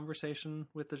be in conversation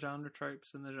with the genre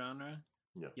tropes in the genre,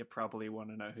 you probably want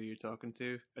to know who you're talking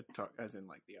to, as in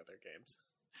like the other games.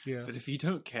 Yeah. But if you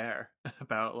don't care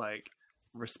about like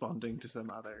responding to some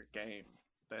other game,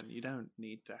 then you don't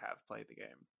need to have played the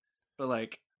game. But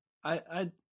like, I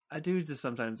do just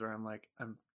sometimes where I'm like,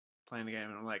 I'm playing the game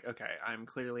and I'm like, okay, I'm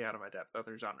clearly out of my depth.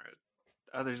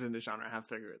 Others in the genre have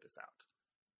figured this out.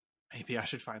 Maybe I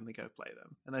should finally go play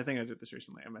them. And I think I did this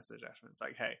recently. I messaged Ashwin. It's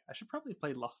like, hey, I should probably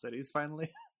play Lost Cities finally.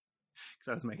 Because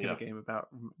I was making a game about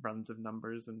runs of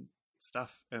numbers and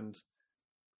stuff. And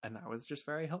that was just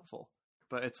very helpful.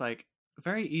 But it's like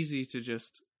very easy to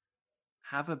just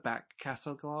have a back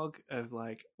catalog of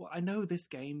like, well, I know this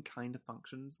game kind of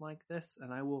functions like this,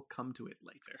 and I will come to it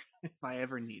later if I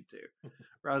ever need to.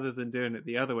 Rather than doing it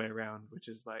the other way around, which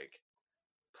is like,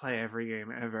 play every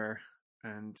game ever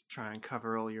and try and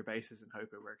cover all your bases and hope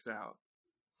it works out.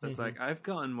 It's like, I've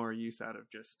gotten more use out of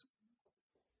just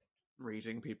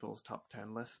reading people's top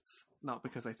 10 lists. Not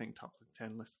because I think top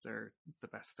 10 lists are the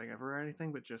best thing ever or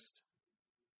anything, but just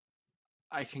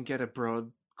I can get a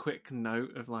broad, quick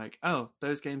note of like, oh,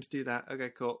 those games do that. Okay,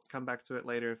 cool. Come back to it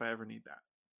later if I ever need that.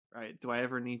 Right? Do I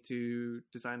ever need to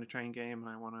design a train game and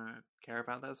I want to care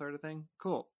about that sort of thing?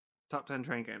 Cool. Top 10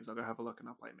 train games. I'll go have a look and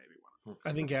I'll play maybe one.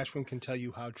 I think Ashwin can tell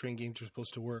you how train games are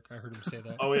supposed to work. I heard him say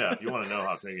that. Oh, yeah. If you want to know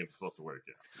how train games are supposed to work,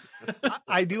 yeah.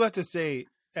 I do have to say,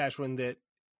 Ashwin, that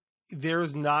there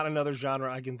is not another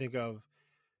genre I can think of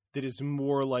that is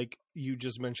more like you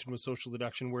just mentioned with social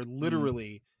deduction, where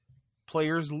literally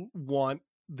players want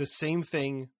the same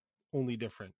thing, only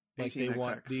different. Like they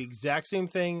want the exact same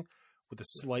thing with a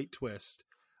slight twist.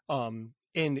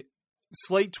 And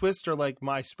slight twists are like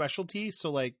my specialty.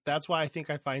 So like, that's why I think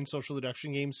I find social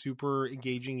deduction games super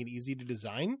engaging and easy to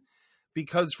design.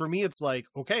 because for me, it's like,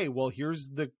 okay, well, here's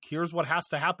what has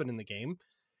to happen in the game.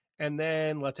 And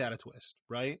then let's add a twist,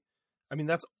 right? I mean,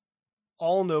 that's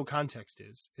all no context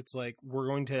is. It's like, we're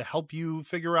going to help you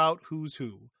figure out who's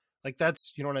who. Like,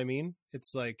 that's, you know what I mean?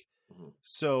 It's like,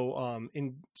 so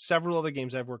in several other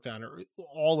games I've worked on, or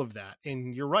all of that.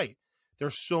 And you're right.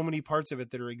 There's so many parts of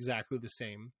it that are exactly the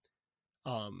same.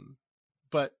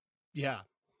 But yeah,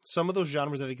 some of those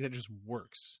genres, I think that just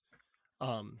works.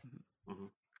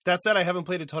 That said, I haven't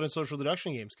played a ton of social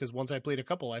deduction games because once I played a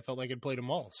couple, I felt like I'd played them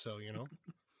all. So, you know.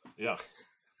 Yeah.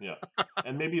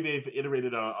 And maybe they've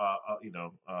iterated, upon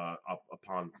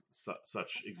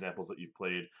such examples that you've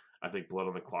played. I think Blood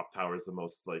on the Clock Tower is the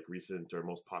most like recent or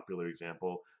most popular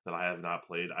example that I have not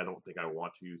played. I don't think I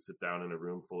want to sit down in a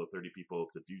room full of 30 people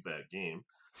to do that game,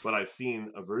 but I've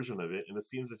seen a version of it and it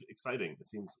seems exciting. It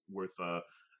seems worth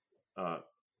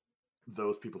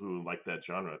those people who like that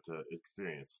genre to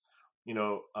experience. You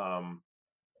know,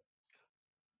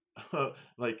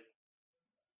 like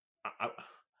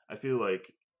I feel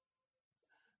like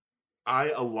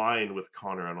I align with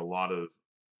Connor on a lot of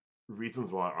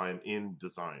reasons why I'm in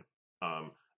design.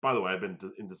 By the way, I've been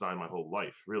in design my whole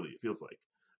life, really, it feels like.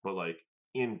 But like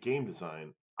in game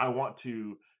design, I want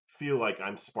to feel like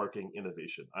I'm sparking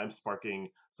innovation. I'm sparking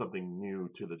something new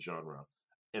to the genre.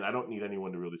 And I don't need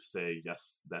anyone to really say,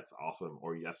 yes, that's awesome,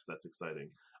 or yes, that's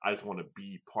exciting. I just want to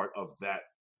be part of that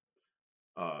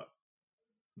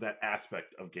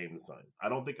aspect of game design. I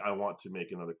don't think I want to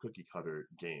make another cookie cutter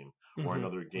game or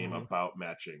another game about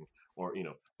matching or,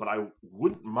 but I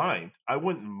wouldn't mind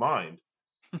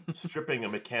stripping a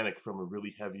mechanic from a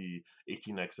really heavy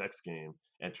 18xx game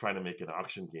and trying to make an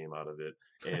auction game out of it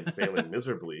and failing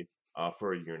miserably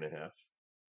for a year and a half.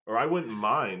 Or I wouldn't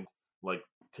mind like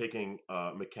taking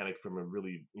a mechanic from a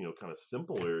really, kind of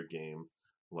simpler game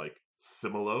like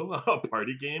Similo, a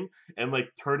party game, and like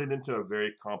turn it into a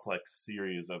very complex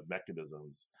series of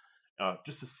mechanisms,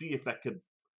 just to see if that could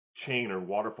chain or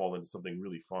waterfall into something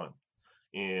really fun.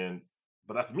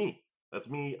 But that's me. That's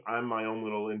me. I'm my own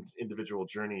little individual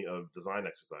journey of design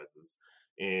exercises,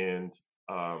 and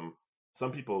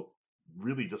some people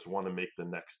really just want to make the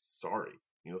next Sorry.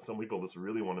 Some people just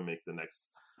really want to make the next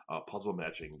puzzle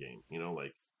matching game.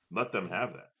 Like let them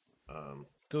have that.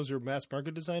 Those are mass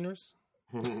market designers.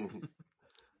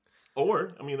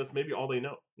 Or, I mean, that's maybe all they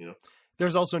know,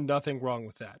 There's also nothing wrong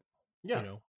with that. Yeah.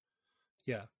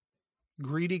 Yeah.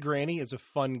 Greedy Granny is a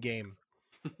fun game.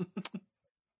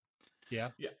 Yeah.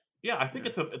 Yeah, I think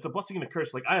it's a blessing and a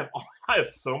curse. Like I have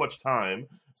so much time.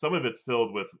 Some of it's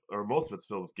filled with, or most of it's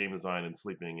filled with game design and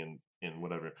sleeping and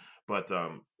whatever. But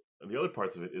the other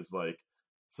parts of it is like,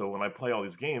 so when I play all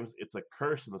these games, it's a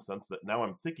curse in the sense that now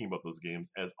I'm thinking about those games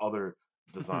as other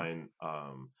design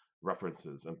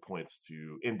references and points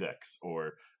to index,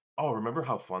 or remember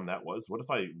how fun that was? What if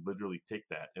I literally take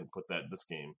that and put that in this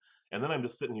game? And then I'm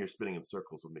just sitting here spinning in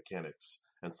circles with mechanics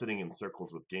and sitting in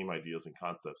circles with game ideas and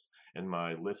concepts, and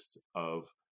my list of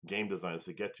game designs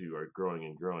to get to are growing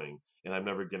and growing, and I'm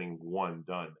never getting one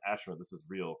done. Ashwin, this is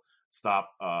real.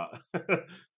 Stop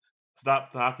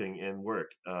stop talking and work.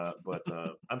 But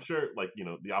I'm sure like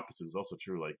the opposite is also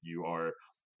true. Like you are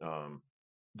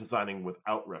designing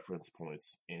without reference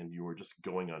points, and you are just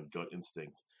going on gut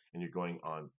instinct, and you're going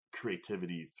on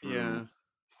creativity through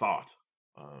thought.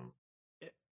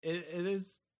 It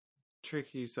is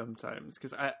tricky sometimes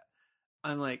because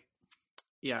I'm like,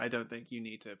 I don't think you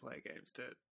need to play games to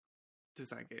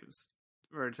design games.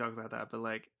 We're going to talk about that, but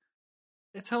like,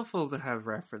 it's helpful to have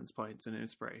reference points and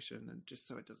inspiration, and just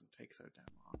so it doesn't take so damn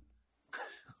long,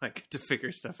 like to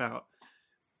figure stuff out.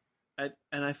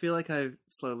 And I feel like I've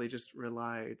slowly just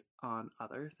relied on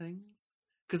other things.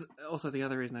 Because also the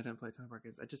other reason I don't play a ton of board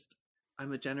games,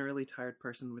 I'm a generally tired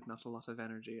person with not a lot of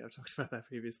energy. I've talked about that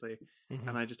previously.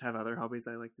 And I just have other hobbies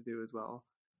I like to do as well.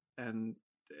 And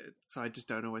so I just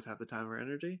don't always have the time or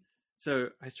energy. So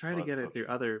I try to get it through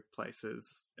other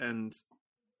places. And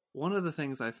one of the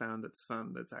things I found that's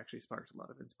fun, that's actually sparked a lot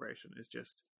of inspiration, is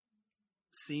just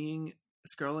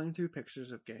scrolling through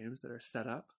pictures of games that are set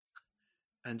up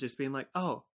and just being like,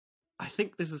 oh, I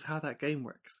think this is how that game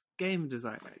works. Game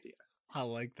design idea. I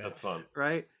like that. That's fun.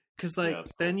 Right? Because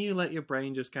then you let your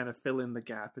brain just kind of fill in the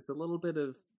gap. It's a little bit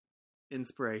of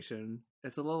inspiration.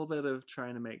 It's a little bit of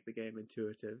trying to make the game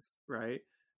intuitive, right?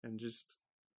 And just,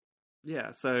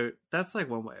 so that's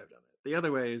like one way I've done it. The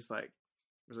other way is like,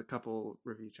 there's a couple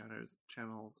review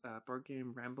channels. Board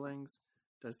Game Ramblings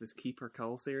does this Keeper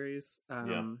Cull series.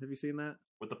 Have you seen that?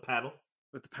 With the paddle?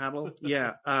 With the paddle?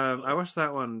 Yeah. I watched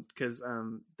that one because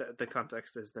the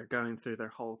context is they're going through their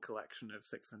whole collection of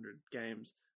 600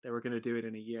 games. They were going to do it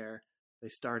in a year. They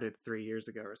started 3 years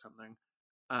ago or something.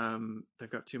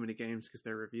 they've got too many games because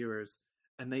they're reviewers,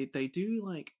 and they do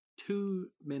like 2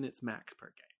 minutes max per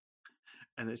game.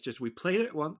 And it's just, we played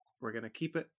it once, we're going to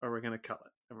keep it, or we're going to cut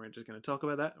it. And we're just going to talk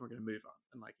about that, and we're going to move on.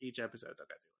 And like each episode, they'll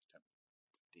go do like 10,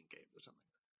 15 games or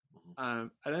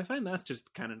something. And I find that's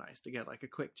just kind of nice to get like a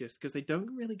quick gist, because they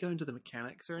don't really go into the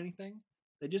mechanics or anything.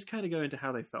 They just kind of go into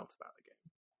how they felt about the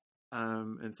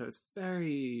game. And so it's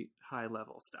very high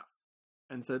level stuff.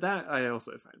 And so that I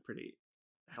also find pretty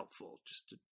helpful, just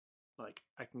to like,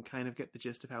 I can kind of get the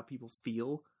gist of how people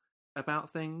feel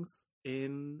about things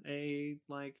in a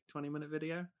like 20-minute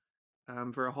video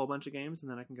for a whole bunch of games,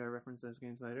 and then I can go reference those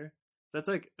games later. So that's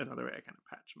like another way I kind of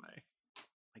patch my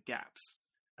gaps.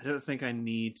 I don't think I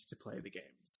need to play the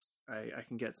games. I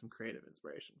can get some creative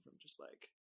inspiration from just like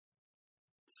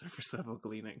surface level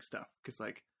gleaning stuff, because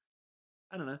like,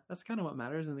 I don't know, that's kind of what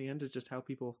matters in the end, is just how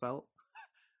people felt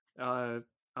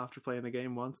after playing the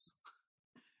game once.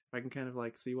 If I can kind of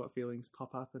like see what feelings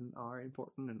pop up and are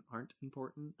important and aren't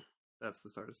important, that's the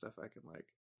sort of stuff I can like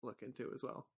look into as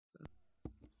well. So.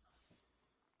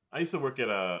 I used to work at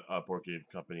a board game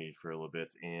company for a little bit,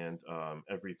 and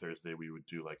every Thursday we would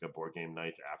do like a board game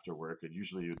night after work. And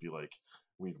usually it would be like,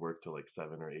 we'd work till like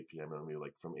 7 or 8 p.m. and then we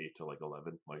like from 8 to like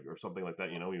 11, like, or something like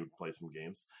that. You know, we would play some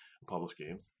games, publish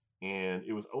games. And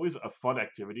it was always a fun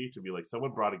activity to be like,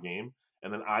 someone brought a game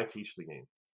and then I teach the game.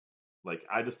 Like,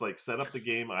 I just like set up the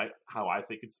game how I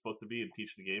think it's supposed to be and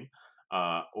teach the game.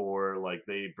 Or like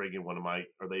they bring in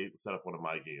or they set up one of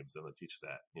my games and they teach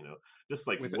that, you know, just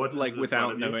like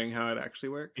without knowing how it actually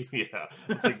works. Yeah,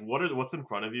 it's like what's in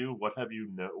front of you, what do you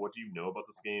know about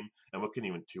this game, and what can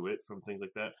you intuit from things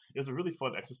like that. It was a really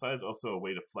fun exercise, also a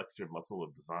way to flex your muscle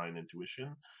of design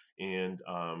intuition, and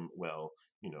well,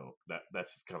 you know,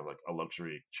 that's just kind of like a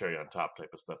luxury cherry on top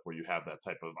type of stuff, where you have that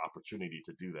type of opportunity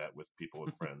to do that with people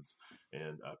and friends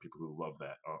and people who love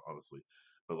that, honestly.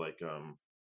 But like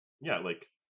yeah, like,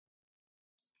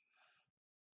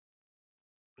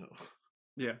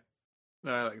 yeah,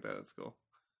 no, I like that. That's cool.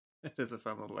 It is a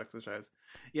fun little exercise.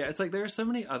 Yeah, it's like there are so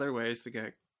many other ways to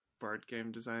get board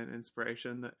game design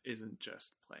inspiration that isn't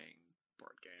just playing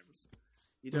board games.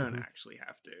 You don't actually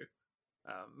have to.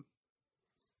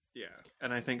 Yeah,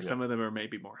 and I think some of them are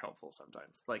maybe more helpful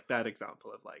sometimes. Like that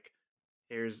example of like,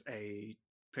 here's a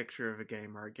picture of a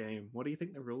game or a game. What do you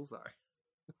think the rules are?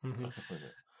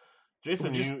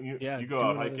 Jason, you go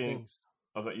out hiking.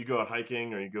 You go out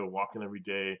hiking, or you go walking every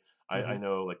day. I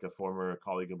know, like, a former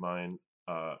colleague of mine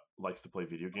likes to play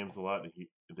video games a lot, and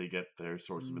they get their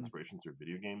source of inspiration through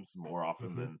video games more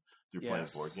often than through playing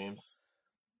board games.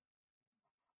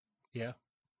 Yeah,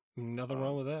 nothing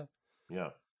wrong with that. Yeah,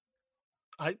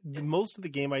 most of the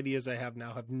game ideas I have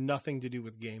now have nothing to do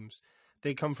with games.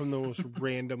 They come from the most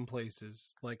random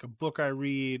places, like a book I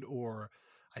read, or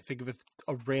I think of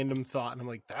a random thought and I'm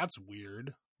like, that's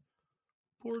weird.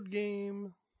 Board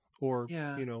game, or,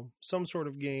 you know, some sort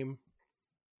of game.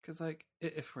 Because, like,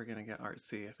 if we're going to get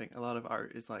artsy, I think a lot of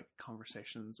art is like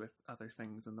conversations with other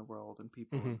things in the world and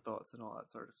people and thoughts and all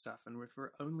that sort of stuff. And if we're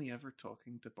only ever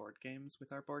talking to board games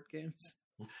with our board games,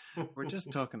 we're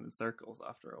just talking in circles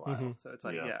after a while. So it's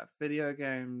like, video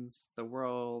games, the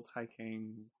world,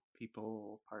 hiking,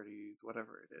 people, parties,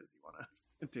 whatever it is you want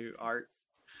to do, art,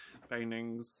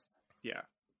 paintings. Yeah,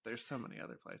 there's so many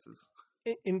other places.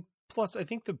 And plus, I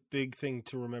think the big thing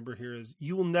to remember here is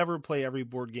you will never play every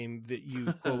board game that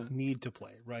you quote need to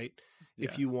play, right?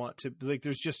 If you want to, like,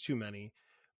 there's just too many.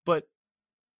 But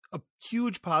a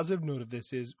huge positive note of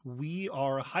this is we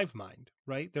are a hive mind,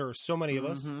 right? There are so many of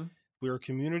us. We're a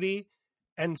community.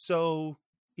 And so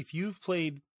if you've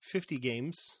played 50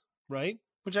 games, right?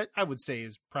 Which I would say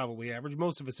is probably average.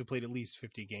 Most of us have played at least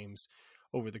 50 games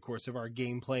over the course of our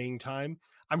game playing time.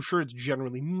 I'm sure it's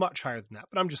generally much higher than that,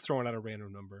 but I'm just throwing out a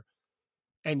random number.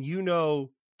 And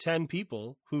 10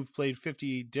 people who've played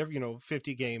 50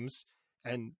 games,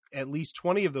 and at least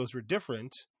 20 of those were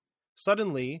different.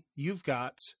 Suddenly you've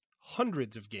got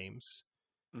hundreds of games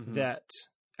that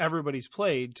everybody's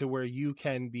played, to where you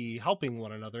can be helping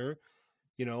one another,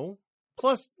 you know.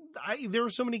 Plus, there are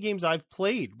so many games I've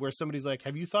played where somebody's like,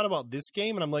 have you thought about this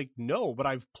game? And I'm like, no, but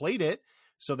I've played it.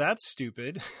 So that's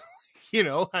stupid. You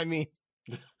know, I mean,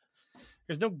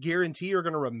 there's no guarantee you're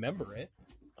going to remember it.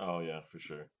 Oh, yeah, for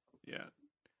sure. Yeah.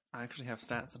 I actually have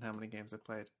stats on how many games I've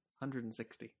played.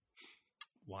 160.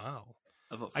 Wow.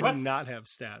 I do not have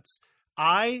stats.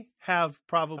 I have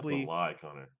probably... That's a lie,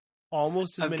 Connor.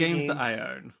 Almost as of many games that I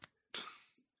own.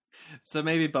 So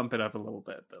maybe bump it up a little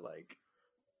bit, but like...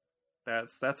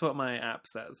 That's what my app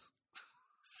says.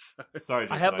 Sorry,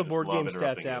 I have the board game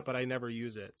stats app, but I never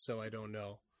use it, so I don't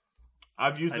know.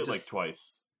 I've used it like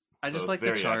twice. I just like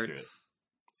the charts.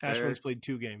 Ashwin's played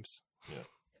 2 games. Yeah.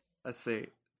 Let's see.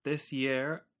 This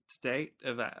year to date,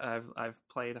 I've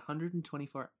played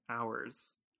 124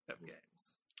 hours of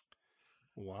games.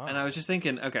 Wow. And I was just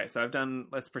thinking, okay, so I've done.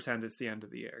 Let's pretend it's the end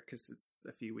of the year because it's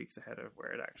a few weeks ahead of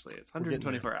where it actually is.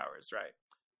 124 hours, right?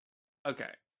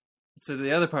 Okay. So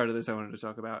the other part of this I wanted to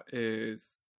talk about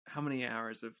is how many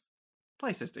hours of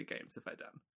playtesting games have I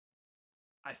done?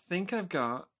 I think I've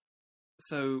got.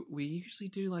 So we usually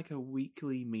do like a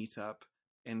weekly meetup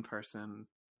in person,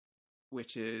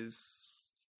 which is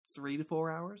 3 to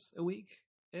 4 hours a week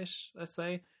ish, let's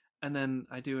say, and then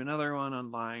I do another one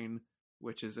online,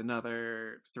 which is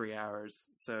another 3 hours,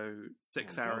 so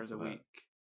 6 hours a week,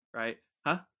 right?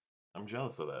 Huh? I'm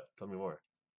jealous of that. Tell me more.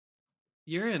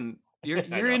 You're in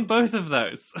both of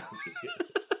those.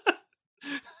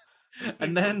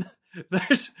 And then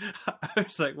there's I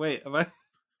was like, wait,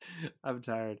 I'm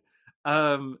tired.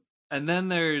 And then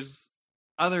there's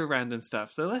other random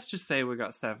stuff. So let's just say we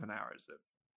got 7 hours of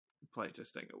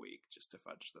playtesting a week, just to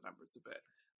fudge the numbers a bit.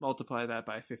 Multiply that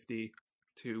by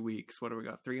 52 weeks. What do we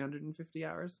got? 350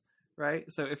 hours, right?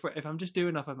 So if I'm just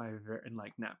doing off of my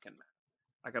like napkin math,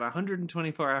 I got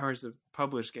 124 hours of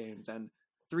published games and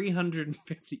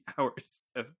 350 hours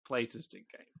of playtesting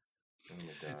games. Oh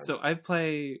my God. So I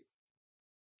play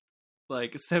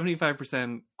like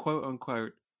 75% quote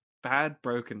unquote bad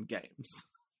broken games,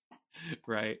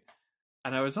 right?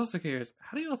 And I was also curious,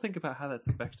 how do you all think about how that's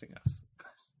affecting us?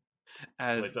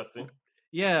 As playtesting?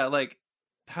 Yeah, like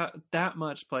that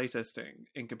much playtesting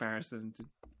in comparison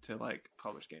to like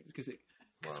published games, because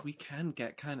we can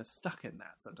get kind of stuck in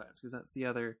that sometimes, because that's the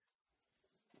other.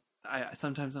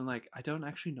 Sometimes I'm like, I don't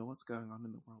actually know what's going on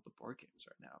in the world of board games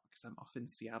right now, because I'm off in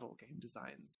Seattle game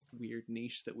design's weird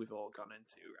niche that we've all gone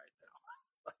into right now.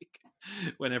 Like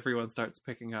when everyone starts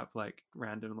picking up like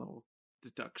random little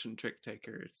deduction trick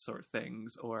taker sort of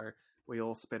things, or we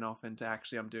all spin off into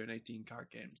actually I'm doing 18 card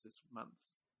games this month.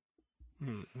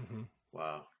 Mm-hmm.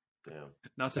 Wow, damn.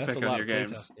 Not to That's pick a on lot your of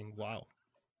games. playtesting. Wow.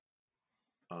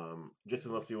 Just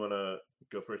unless you want to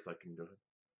go first, I can go ahead.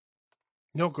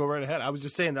 No, go right ahead. I was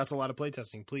just saying that's a lot of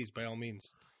playtesting. Please, by all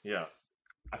means. Yeah,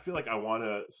 I feel like I want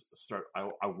to start.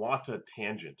 I want a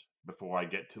tangent before I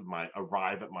get to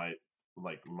arrive at my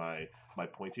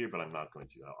point here, but I'm not going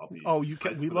to. I'll be. Oh, you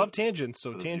can. We love tangents,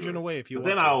 so tangent away if you but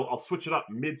want. Then to. I'll switch it up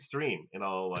midstream, and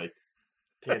I'll like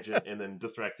tangent, and then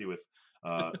distract you with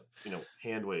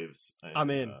hand waves. And, I'm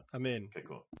in. Okay,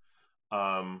 cool.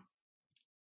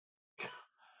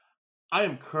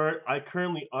 I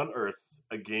currently unearthed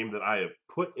a game that I have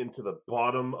put into the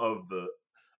bottom of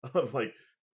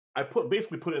I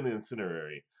basically put it in the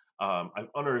incinerary. I've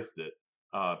unearthed it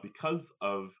because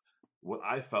of what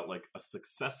I felt like a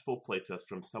successful playtest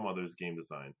from some other's game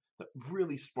design that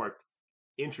really sparked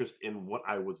interest in what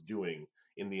I was doing,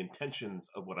 in the intentions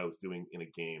of what I was doing in a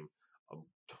game,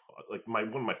 like one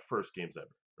of my first games ever,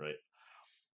 right?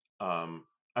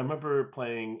 I remember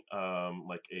playing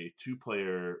like a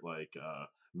 2-player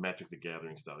Magic the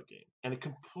Gathering style game, and it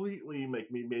completely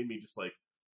made me just like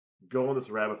go on this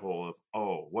rabbit hole of,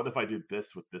 oh, what if I did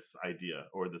this with this idea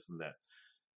or this and that?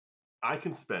 I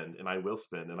can spend, and I will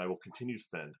spend, and I will continue to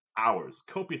spend hours,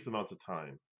 copious amounts of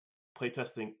time,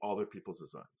 playtesting other people's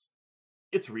designs.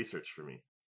 It's research for me,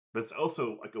 but it's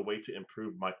also like a way to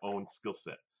improve my own skill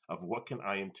set of what can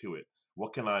I intuit,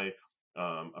 what can I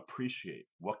appreciate,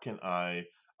 what can I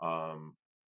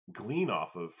glean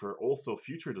off of for also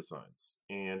future designs,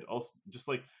 and also just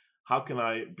like how can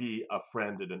I be a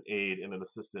friend and an aid and an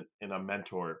assistant and a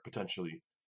mentor potentially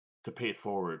to pay it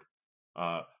forward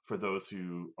for those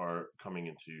who are coming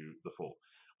into the fold.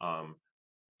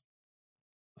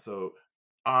 So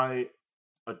I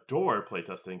adore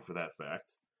playtesting for that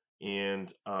fact,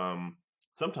 and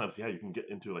sometimes you can get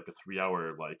into like a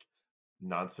 3-hour like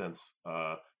nonsense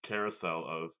carousel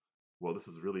of, well, this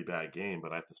is a really bad game,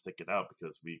 but I have to stick it out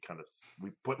because we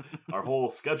put our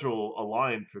whole schedule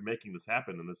aligned for making this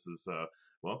happen, and this is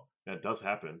well, it does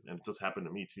happen, and it does happen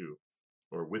to me too,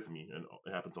 or with me, and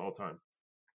it happens all the time.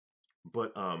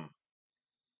 But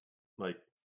like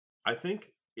I think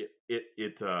it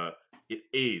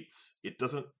aids. It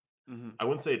doesn't. Mm-hmm. I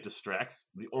wouldn't say it distracts.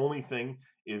 The only thing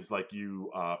is like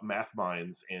you math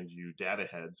minds and you data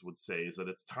heads would say is that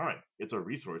it's time. It's a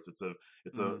resource. It's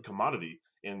a commodity,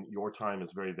 and your time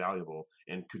is very valuable.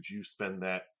 And could you spend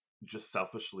that just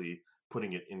selfishly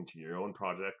putting it into your own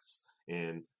projects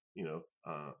and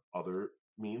other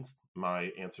means?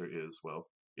 My answer is, well,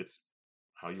 it's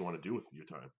how you want to do with your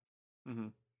time. Mm-hmm.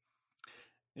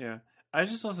 Yeah, I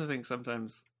just also think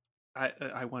sometimes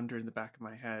I wonder in the back of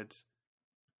my head,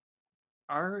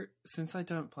 since I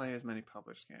don't play as many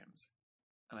published games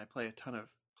and I play a ton of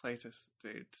playtest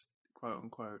dude, quote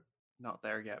unquote, not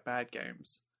there yet, bad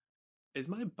games, is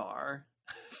my bar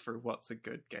for what's a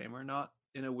good game or not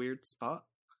in a weird spot,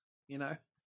 you know?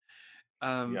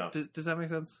 Yeah. Does that make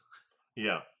sense?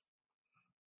 Yeah.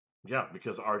 Yeah,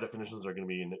 because our definitions are going to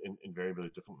be invariably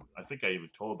different. I think I even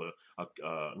told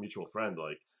a mutual friend,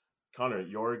 like, Connor,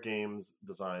 your games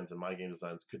designs and my game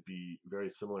designs could be very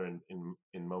similar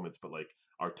in moments, but like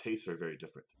our tastes are very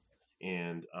different.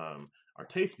 And our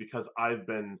tastes, because I've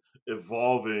been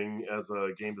evolving as a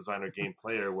game designer, game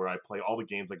player, where I play all the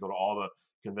games, I go to all the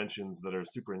conventions that are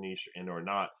super niche and or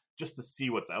not, just to see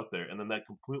what's out there, and then that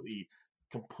completely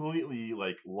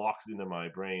like locks into my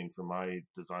brain for my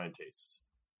design tastes,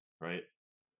 right?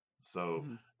 So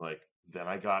Mm-hmm. like then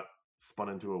I got spun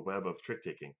into a web of trick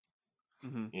taking,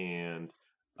 Mm-hmm. and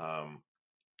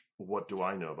what do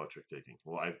I know about trick taking?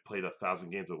 Well, I've played 1,000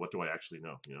 games, but what do I actually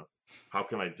know? You know, how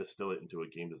can I distill it into a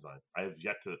game design? I have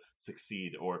yet to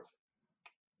succeed or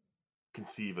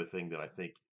conceive a thing that I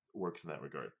think works in that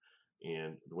regard.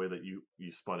 And the way that you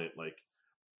spun it, like,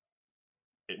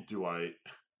 do I?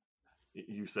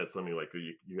 You said something like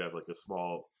you have like a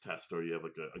small test, or you have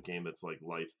like a game that's like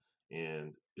light,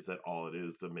 and is that all it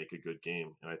is to make a good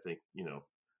game? And I think, you know,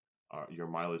 your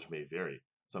mileage may vary.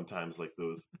 Sometimes like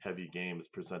those heavy games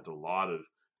present a lot of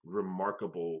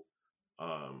remarkable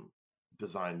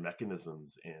design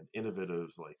mechanisms and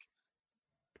innovative, like,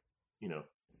 you know,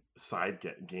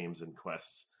 games and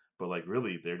quests, but like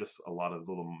really they're just a lot of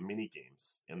little mini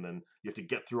games, and then you have to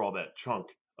get through all that chunk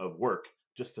of work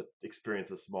just to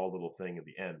experience a small little thing at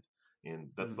the end. And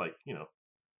that's like, you know,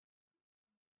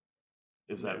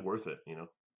 is that worth it, you know?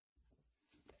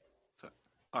 So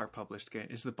our published game,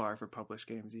 is the bar for published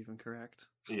games even correct?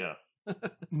 Yeah.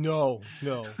 No.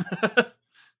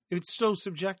 It's so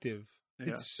subjective.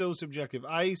 Yeah. It's so subjective.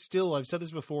 I've said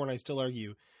this before, and I still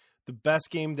argue, the best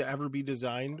game to ever be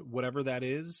designed, whatever that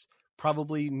is,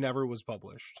 probably never was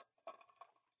published.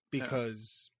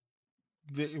 Because,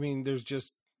 there's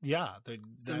just,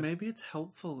 so maybe it's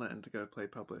helpful then to go play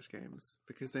published games,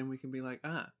 because then we can be like,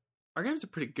 our games are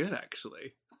pretty good,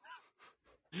 actually.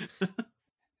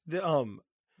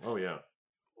 Oh yeah.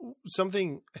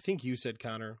 Something I think you said,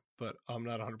 Connor, but I'm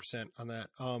not 100% on that.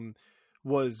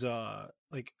 Was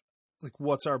like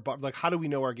what's our bar? Like, how do we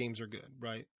know our games are good,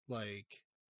 right? Like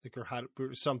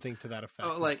or something to that effect.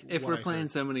 Oh, like if we're playing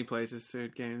so many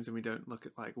playtested games and we don't look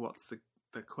at like what's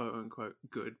the quote unquote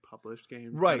good published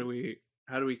games, right?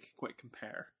 How do we quite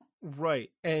compare? Right,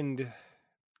 and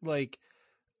like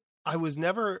I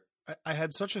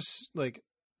had such a like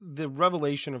the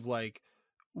revelation of like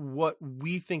what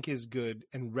we think is good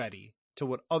and ready to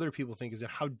what other people think is, and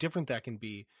how different that can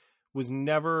be, was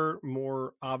never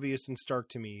more obvious and stark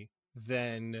to me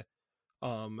than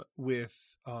with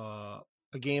a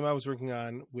game I was working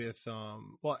on with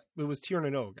it was Tir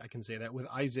and Og, I can say that, with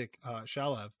Isaac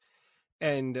Shalev.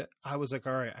 And I was like,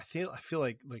 all right, I feel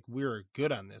like we're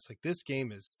good on this. Like, this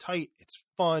game is tight, it's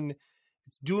fun,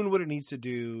 it's doing what it needs to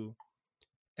do.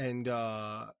 And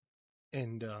I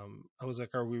was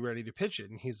like, are we ready to pitch it?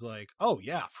 And he's like, oh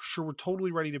yeah, for sure, we're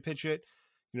totally ready to pitch it.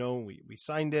 You know, we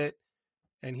signed it.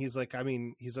 And he's like,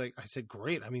 I said,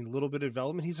 great. A little bit of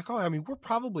development. He's like, oh, we're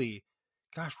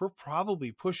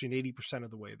probably pushing 80% of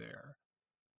the way there.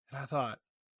 And I thought,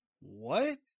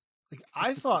 what? Like,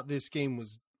 I thought this game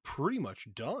was pretty much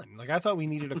done. Like, I thought we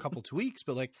needed a couple tweaks,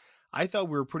 but like, I thought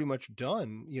we were pretty much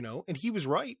done, you know? And he was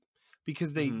right,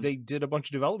 because they did a bunch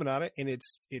of development on it, and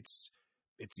it's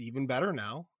even better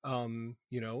now.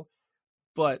 You know,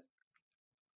 but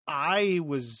I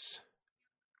was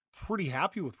pretty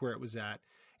happy with where it was at,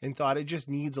 and thought it just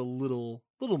needs a little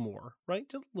more, right?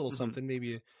 Just a little something,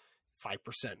 maybe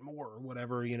 5% more or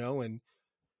whatever, you know?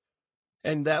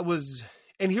 And that was,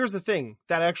 and here's the thing,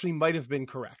 that actually might have been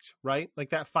correct, right? Like,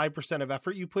 that 5% of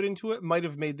effort you put into it might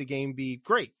have made the game be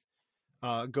great,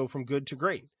 go from good to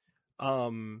great.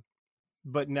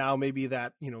 But now maybe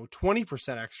that,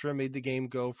 20% extra made the game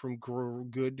go from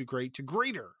good to great to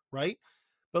greater, right?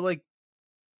 But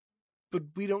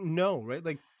we don't know, right?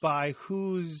 Like, by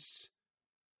whose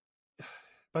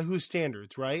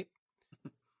standards, right?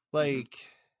 Like,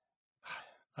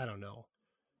 I don't know.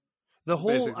 The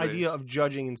whole idea of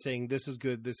judging and saying this is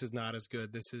good, this is not as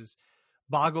good,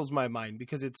 boggles my mind,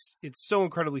 because it's so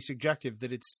incredibly subjective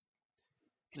that it's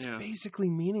basically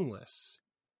meaningless.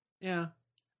 Yeah.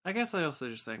 I guess I also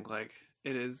just think, like,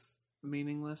 it is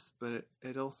meaningless, but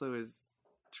it also is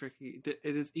tricky.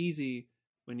 It is easy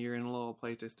when you're in a little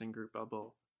playtesting group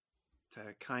bubble to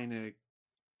kind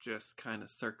of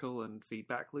circle and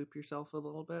feedback loop yourself a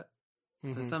little bit.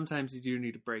 So sometimes you do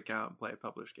need to break out and play a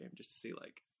published game just to see,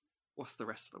 like, what's the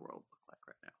rest of the world look like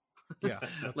right now. Yeah,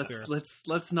 that's fair.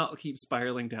 let's not keep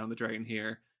spiraling down the drain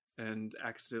here and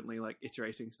accidentally like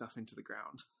iterating stuff into the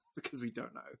ground because we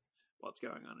don't know what's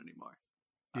going on anymore.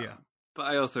 Yeah. But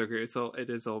I also agree it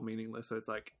is all meaningless. So it's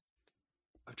like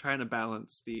I'm trying to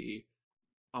balance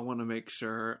I want to make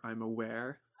sure I'm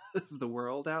aware of the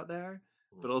world out there,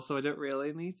 but also I don't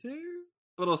really need to.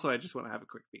 But also I just want to have a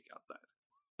quick peek outside.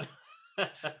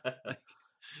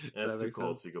 And it's too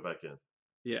cold, so you go back in.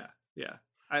 Yeah.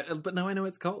 But now I know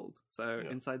it's cold, so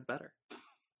inside's better.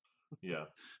 Yeah.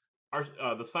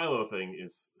 The silo thing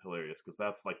is hilarious because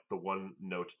that's like the one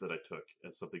note that I took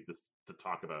as something to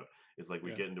talk about is like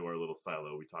we get into our little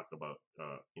silo, we talk about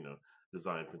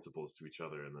design principles to each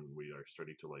other, and then we are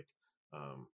starting to like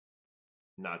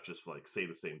not just like say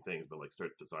the same things, but like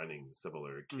start designing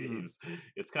similar games.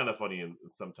 It's kind of funny, and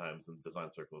sometimes in design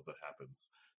circles that happens.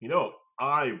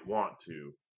 I want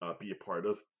to be a part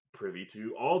of privy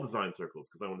to all design circles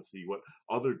because I want to see what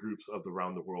other groups of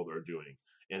around the world are doing.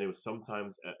 And it was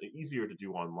sometimes easier to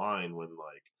do online when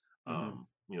like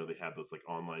they have those like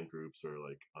online groups or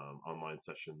like online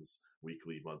sessions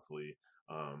weekly, monthly,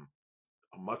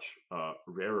 much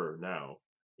rarer now.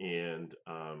 And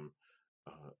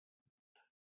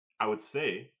I would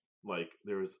say like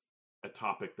there's a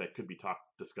topic that could be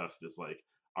discussed is like,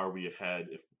 are we ahead?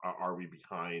 Are we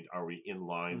behind? Are we in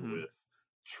line with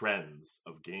trends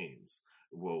of games?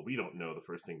 Well, we don't know the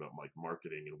first thing about like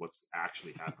marketing and what's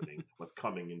actually happening, what's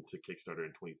coming into Kickstarter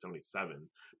in 2027,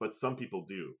 but some people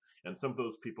do, and some of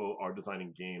those people are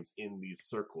designing games in these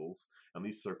circles, and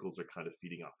these circles are kind of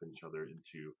feeding off each other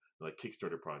into like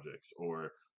Kickstarter projects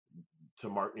or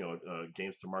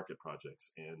games to market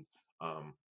projects, and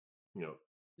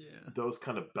those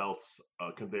kind of belts,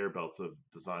 conveyor belts of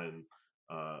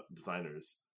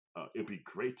designers. It'd be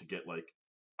great to get like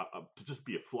to just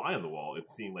be a fly on the wall and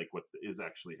seeing like what is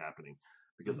actually happening,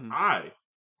 because I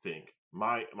think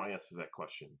my answer to that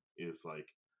question is like,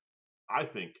 I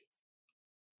think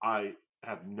I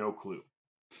have no clue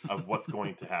of what's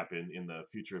going to happen in the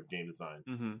future of game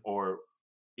design, or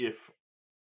if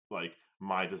like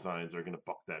my designs are going to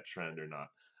buck that trend or not.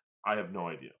 I have no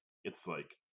idea. It's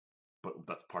like, but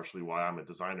that's partially why I'm a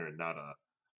designer and not a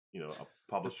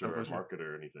publisher or a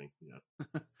marketer or anything.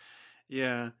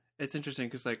 Yeah, it's interesting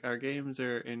because like our games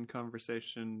are in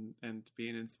conversation and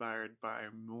being inspired by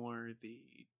more the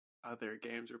other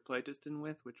games we're playtesting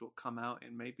with, which will come out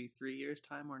in maybe 3 years'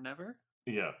 time or never.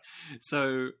 Yeah.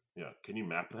 So can you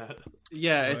map that?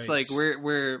 Yeah, it's like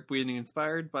we're being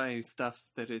inspired by stuff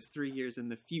that is 3 years in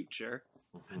the future,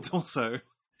 and also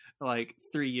like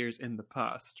 3 years in the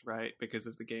past, right? Because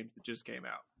of the games that just came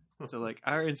out. So like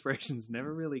our inspiration's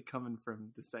never really coming from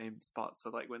the same spot.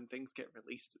 So like when things get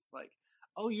released, it's like,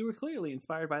 oh, you were clearly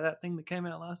inspired by that thing that came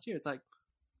out last year. It's like,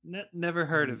 never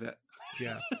heard of it.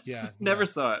 Yeah. Never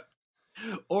saw it.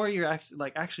 Or you're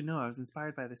actually no, I was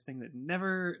inspired by this thing that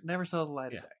never saw the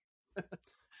light of day.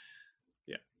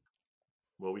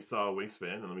 Well, we saw a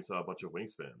Wingspan, and then we saw a bunch of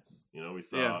Wingspans. We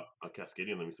saw a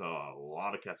Cascadia, and then we saw a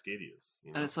lot of Cascadias.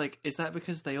 And it's like, is that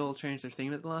because they all changed their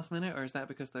theme at the last minute, or is that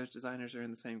because those designers are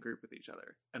in the same group with each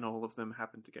other, and all of them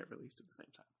happen to get released at the same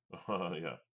time?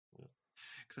 Yeah.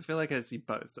 Because I feel like I see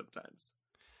both sometimes.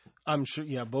 I'm sure,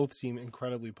 both seem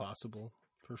incredibly possible,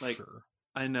 for sure.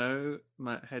 I know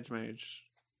my Hedge Mage,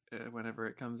 whenever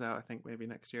it comes out, I think maybe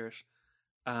next year-ish,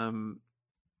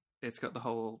 it's got the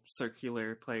whole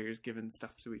circular players giving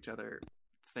stuff to each other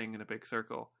thing in a big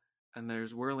circle. And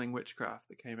there's Whirling Witchcraft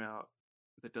that came out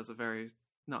that does not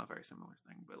a very similar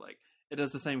thing, but like it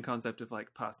does the same concept of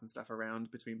like passing stuff around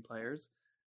between players.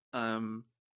 And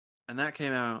that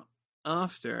came out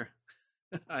after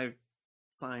I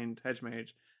signed Hedge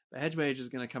Mage. The Hedge Mage is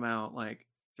going to come out like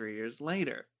 3 years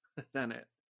later than it.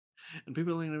 And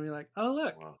people are going to be like, oh,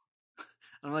 look. Wow.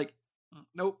 I'm like,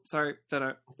 nope, sorry,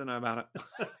 don't know about it,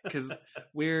 because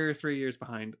we're 3 years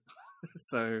behind.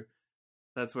 So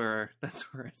that's where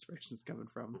inspiration's coming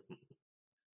from.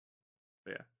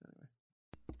 But yeah, anyway.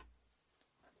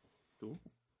 Cool.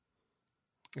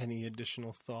 Any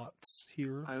additional thoughts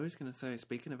here? I was going to say,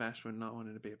 speaking of Ashwin not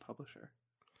wanting to be a publisher.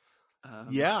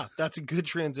 That's a good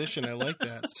transition. I like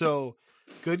that. So,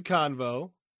 good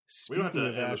convo. Speaking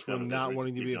of Ashwin not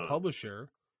wanting to be a publisher,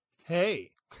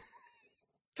 hey,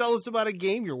 tell us about a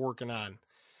game you're working on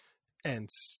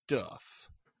and stuff.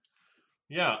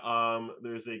 Yeah,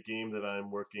 there's a game that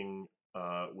I'm working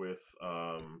with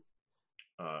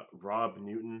Rob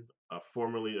Newton,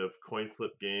 formerly of Coin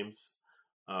Flip Games,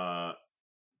 now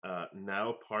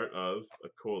part of a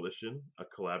coalition, a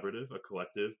collaborative, a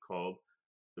collective called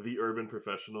The Urban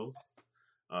Professionals.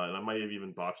 And I might have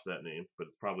even botched that name, but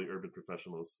it's probably Urban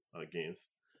Professionals Games.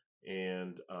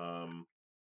 And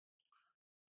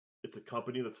it's a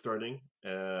company that's starting,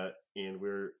 and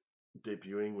we're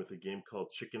debuting with a game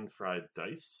called Chicken Fried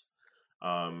Dice,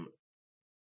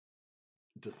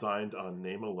 designed on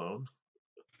name alone,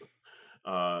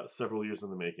 several years in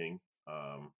the making,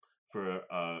 for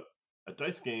a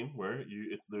dice game where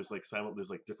there's like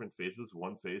different phases.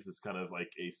 One phase is kind of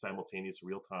like a simultaneous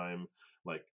real time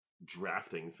like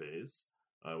drafting phase,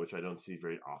 which I don't see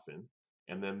very often,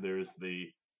 and then there's the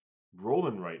roll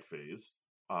and write phase,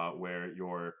 where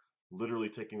you're literally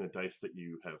taking the dice that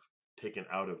you have taken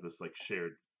out of this like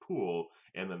shared pool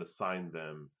and then assign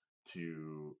them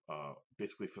to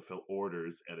basically fulfill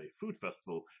orders at a food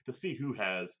festival to see who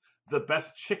has the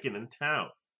best chicken in town.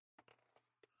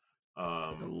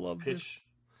 I love pitch this.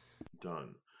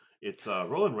 Done. It's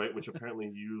roll and write, which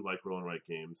apparently you like roll and write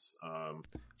games. Only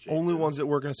Jason. ones that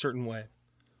work in a certain way.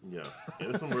 Yeah,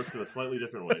 and this one works in a slightly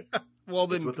different way. Well,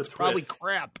 then with a it's probably twist.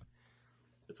 crap.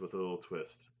 It's with a little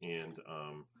twist, and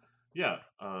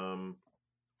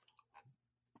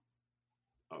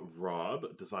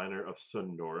Rob, designer of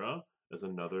Sonora, is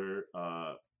another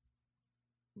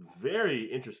very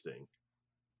interesting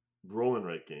roll and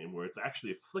write game where it's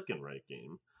actually a flick and write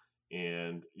game,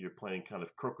 and you're playing kind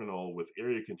of crokinole with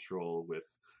area control with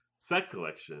set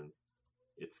collection.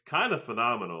 It's kind of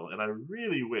phenomenal, and I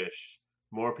really wish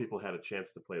more people had a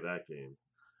chance to play that game,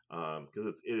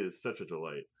 because it is such a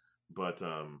delight. But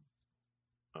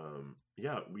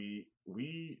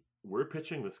we're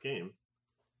pitching this game,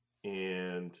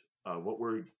 and what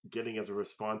we're getting as a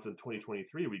response in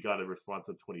 2023, we got a response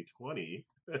in 2020,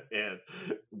 and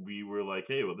we were like,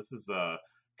 hey, well, this is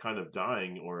kind of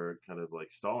dying or kind of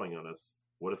like stalling on us.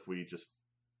 What if we just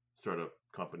start a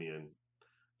company and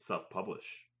self-publish?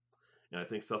 And I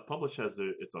think self-publish has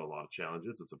it's a lot of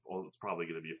challenges. It's probably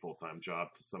going to be a full-time job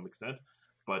to some extent,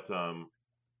 but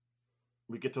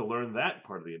we get to learn that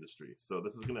part of the industry. So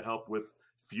this is going to help with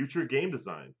future game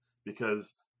design,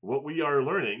 because what we are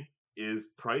learning is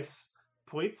price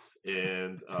points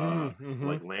and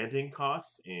like landing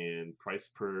costs and price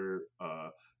per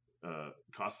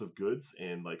cost of goods,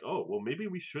 and like, oh, well, maybe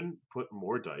we shouldn't put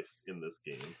more dice in this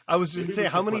game. I was just going to say,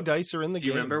 how many dice are in the game? Do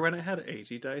you remember when it had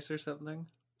 80 dice or something?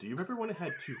 Do you remember when it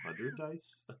had 200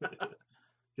 dice?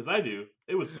 Because I do.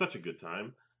 It was such a good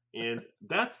time. And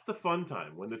that's the fun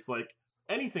time, when it's like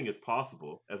anything is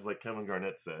possible, as like Kevin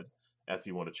Garnett said, as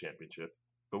he won a championship.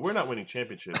 But we're not winning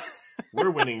championships. We're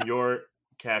winning your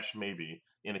cash maybe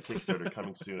in a Kickstarter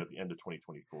coming soon at the end of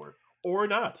 2024. Or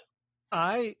not.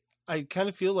 I kind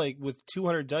of feel like with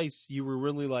 200 dice, you were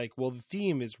really like, well, the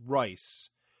theme is rice.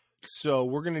 So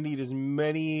we're going to need as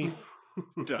many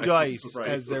dice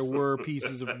as there were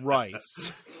pieces of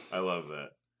rice. I love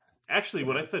that. Actually,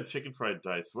 when I said chicken fried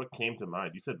dice, what came to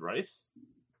mind? You said rice?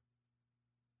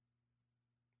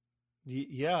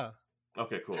 Yeah.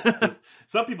 Okay, cool.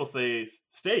 Some people say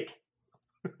steak.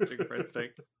 Chicken fried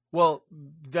steak. Well,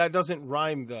 that doesn't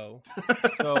rhyme, though.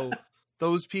 So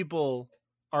those people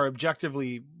are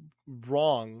objectively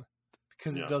wrong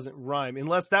because it doesn't rhyme.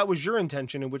 Unless that was your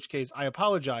intention, in which case I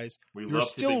apologize. You're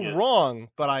still wrong,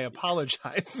 but I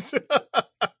apologize.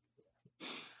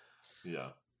 Yeah.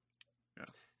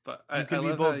 But you can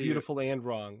be both beautiful and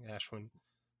wrong, Ashwin.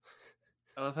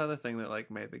 I love how the thing that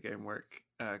like made the game work,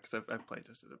 because I've played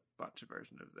just a bunch of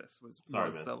versions of this, was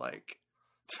the like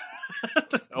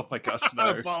oh my gosh, no.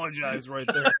 I apologize right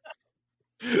there.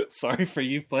 Sorry for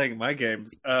you playing my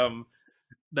games.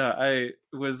 I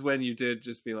was when you did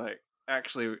just be like,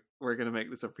 actually, we're going to make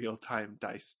this a real-time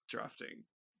dice drafting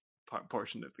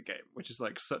portion of the game, which is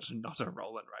like such not a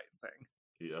roll and write thing.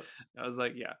 Yeah. I was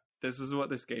like, yeah, this is what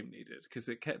this game needed, because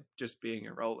it kept just being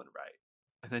a roll and write.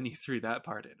 And then you threw that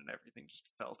part in and everything just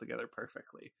fell together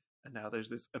perfectly. And now there's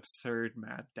this absurd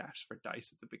mad dash for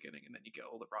dice at the beginning, and then you get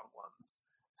all the wrong ones.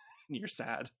 And you're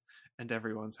sad, and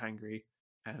everyone's hangry,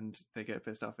 and they get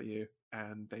pissed off at you,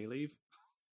 and they leave.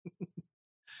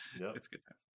 Yeah. It's a good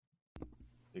time.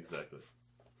 Exactly.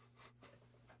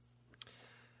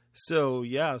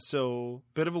 So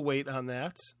bit of a wait on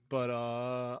that, but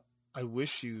I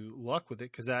wish you luck with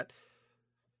it, because that,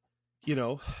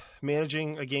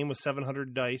 managing a game with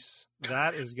 700 dice,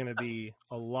 that is going to be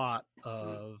a lot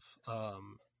of,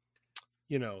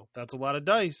 that's a lot of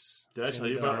dice. Did I tell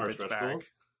you about our stretch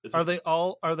goals? Are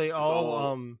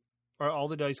all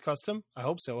the dice custom? I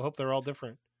hope so. I hope they're all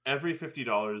different. Every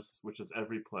 $50, which is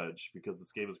every pledge, because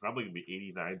this game is probably going to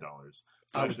be $89.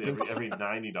 So actually, every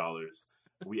 $90,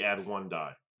 we add one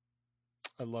die.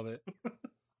 I love it.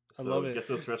 I So love it. Get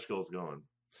those stretch goals going.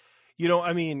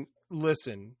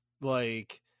 Listen,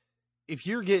 like, if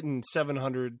you're getting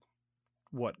 700,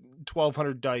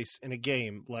 1,200 dice in a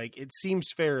game, like, it seems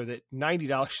fair that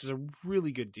 $90 is a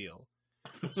really good deal.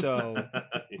 So,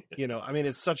 I mean,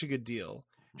 it's such a good deal.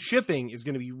 Shipping is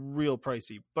going to be real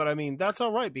pricey, but I mean, that's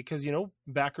all right because,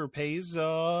 backer pays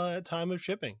at time of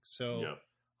shipping. So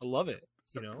I love it.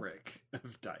 A brick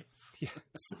of dice.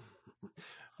 Yes.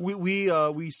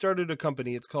 We started a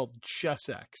company. It's called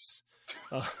ChessX.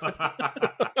 That's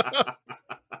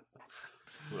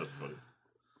funny.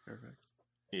 Perfect.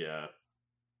 Yeah.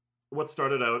 What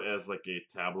started out as like a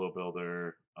tableau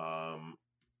builder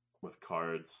with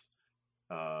cards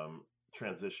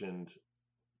transitioned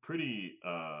pretty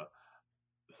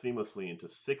seamlessly into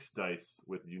 6 dice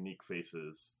with unique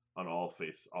faces on all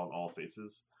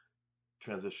faces.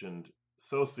 Transitioned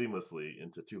so seamlessly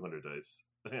into 200 dice,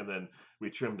 and then we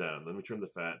trimmed down. Then we trimmed the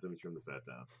fat. Then we trimmed the fat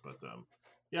down. But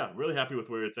really happy with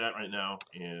where it's at right now.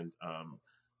 And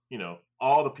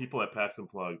all the people at PAX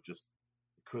Unplugged just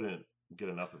couldn't get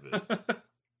enough of it.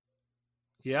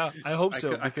 Yeah, I hope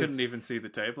so. I couldn't even see the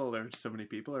table. There were so many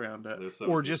people around it.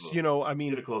 Or just, I mean,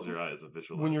 you had to close your eyes and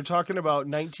visualize. When you're talking about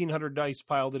 1,900 dice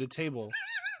piled at a table,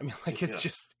 I mean, like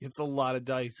it's a lot of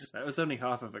dice. That was only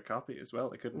half of a copy as well.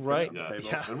 They couldn't fit right it on the table.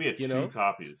 Yeah. And we had 2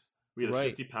 copies. We had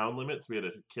a 50-pound limit, so we had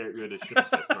to ship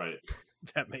it right.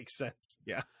 That makes sense.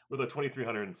 Yeah, with a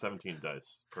 2,317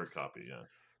 dice per copy. Yeah,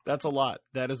 that's a lot.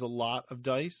 That is a lot of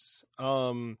dice.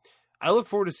 I look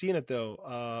forward to seeing it though,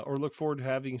 or look forward to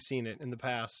having seen it in the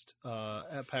past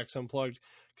at PAX Unplugged,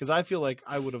 because I feel like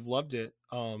I would have loved it.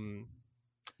 And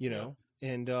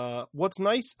what's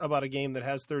nice about a game that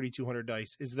has 3,200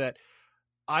 dice is that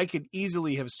I could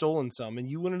easily have stolen some, and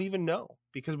you wouldn't even know,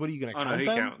 because what are you going to count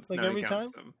them? Counts. Like every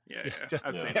time? Them. Yeah.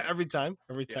 I've seen it. Every time.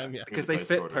 Yeah, because they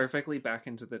fit perfectly back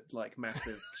into the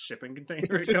massive shipping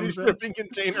container. It comes in. Shipping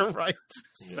container, right?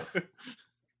 Yeah. So,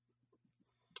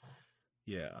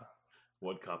 yeah.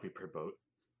 1 copy per boat.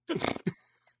 I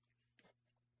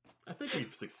think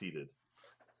we've succeeded.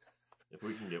 If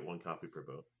we can get 1 copy per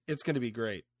boat. It's going to be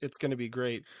great.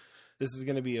 This is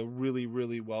going to be a really,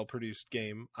 really well-produced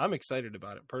game. I'm excited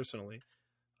about it, personally.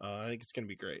 I think it's going to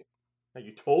be great. Now,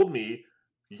 you told me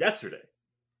yesterday.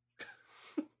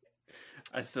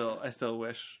 I still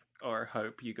wish or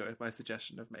hope you go with my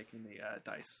suggestion of making the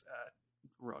dice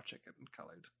raw chicken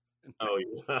colored. Oh,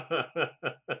 yeah.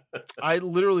 I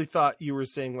literally thought you were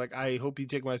saying, like, I hope you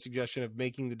take my suggestion of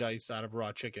making the dice out of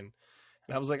raw chicken.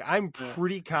 And I was like, I'm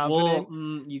pretty confident.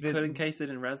 Well, you could encase it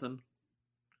in resin.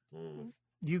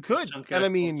 You could. And I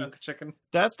mean, chunk of chicken.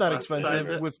 That's not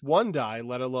expensive with 1 die,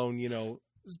 let alone,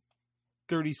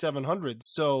 3,700.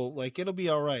 So, like, it'll be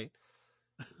all right.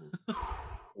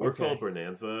 Orco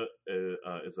Bonanza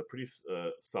is a pretty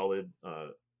solid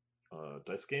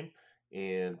dice game.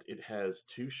 And it has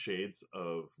 2 shades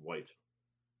of white,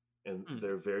 and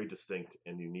they're very distinct,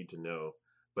 and you need to know,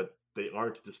 but they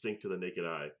aren't distinct to the naked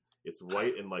eye. It's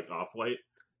white and like off-white,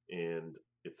 and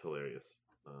it's hilarious.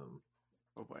 Oh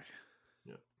boy.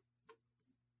 Yeah.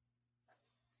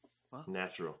 Wow.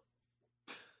 Natural.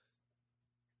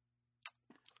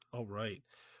 All right.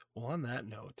 Well, on that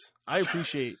note, I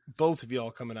appreciate both of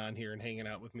y'all coming on here and hanging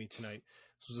out with me tonight.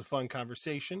 This was a fun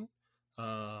conversation.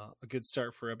 A good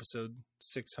start for episode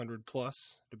 600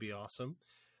 plus. It'd be awesome.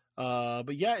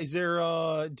 But yeah, is there,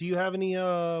 do you have any,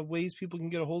 ways people can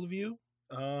get a hold of you?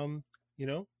 Home,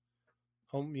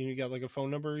 you got like a phone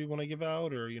number you want to give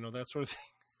out, or, that sort of thing?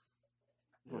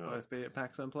 We'll both be at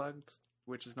PAX Unplugged,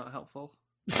 which is not helpful.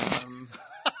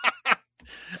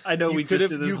 I know we just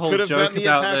did this whole joke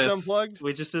about this. Unplugged?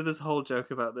 We just did this whole joke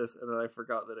about this, and then I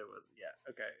forgot that it was,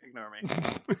 okay, ignore me.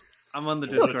 I'm on the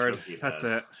Discord. That's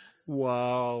it.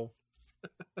 Wow.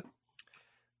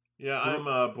 Yeah,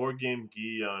 I'm Board Game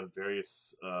Gee on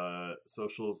various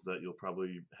socials that you'll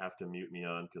probably have to mute me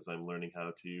on because I'm learning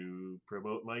how to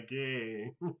promote my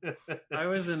game. I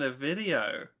was in a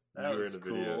video. That was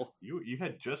cool. Video. You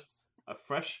had just a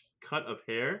fresh cut of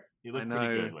hair. You look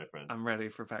pretty good, my friend. I'm ready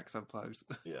for PAX Unplugged.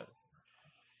 Yeah.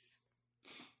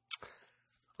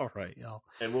 All right, y'all.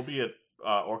 And we'll be at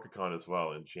OrcaCon as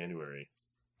well in January.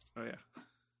 Oh, yeah.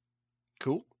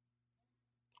 Cool.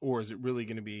 Or is it really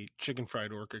going to be chicken fried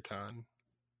OrcaCon?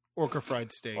 Orca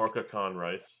fried steak. OrcaCon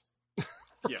rice.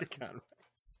 OrcaCon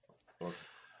rice. Orca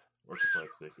fried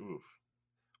steak. Oof.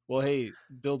 Well, hey,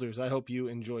 builders, I hope you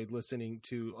enjoyed listening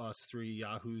to us 3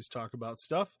 yahoos talk about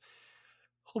stuff.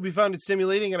 Hope you found it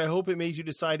stimulating, and I hope it made you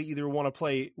decide to either want to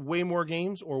play way more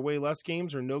games or way less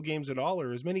games or no games at all,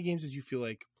 or as many games as you feel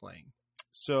like playing.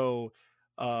 So,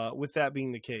 with that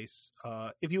being the case,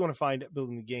 if you want to find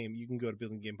Building the Game, you can go to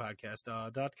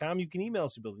buildinggamepodcast.com. You can email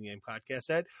us at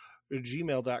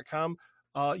buildinggamepodcast@gmail.com.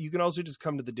 You can also just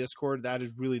come to the Discord. That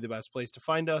is really the best place to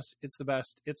find us. It's the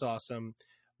best. It's awesome.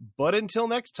 But until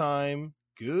next time,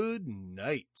 good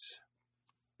night.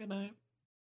 Good night.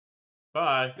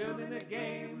 Bye. Building the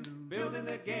game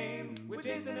with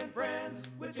Jason and friends,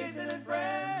 with Jason and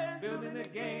friends. Building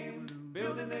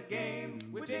the game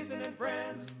with Jason and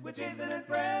friends, with Jason and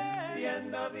friends. The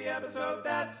end of the episode,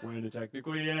 that's When it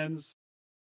technically ends.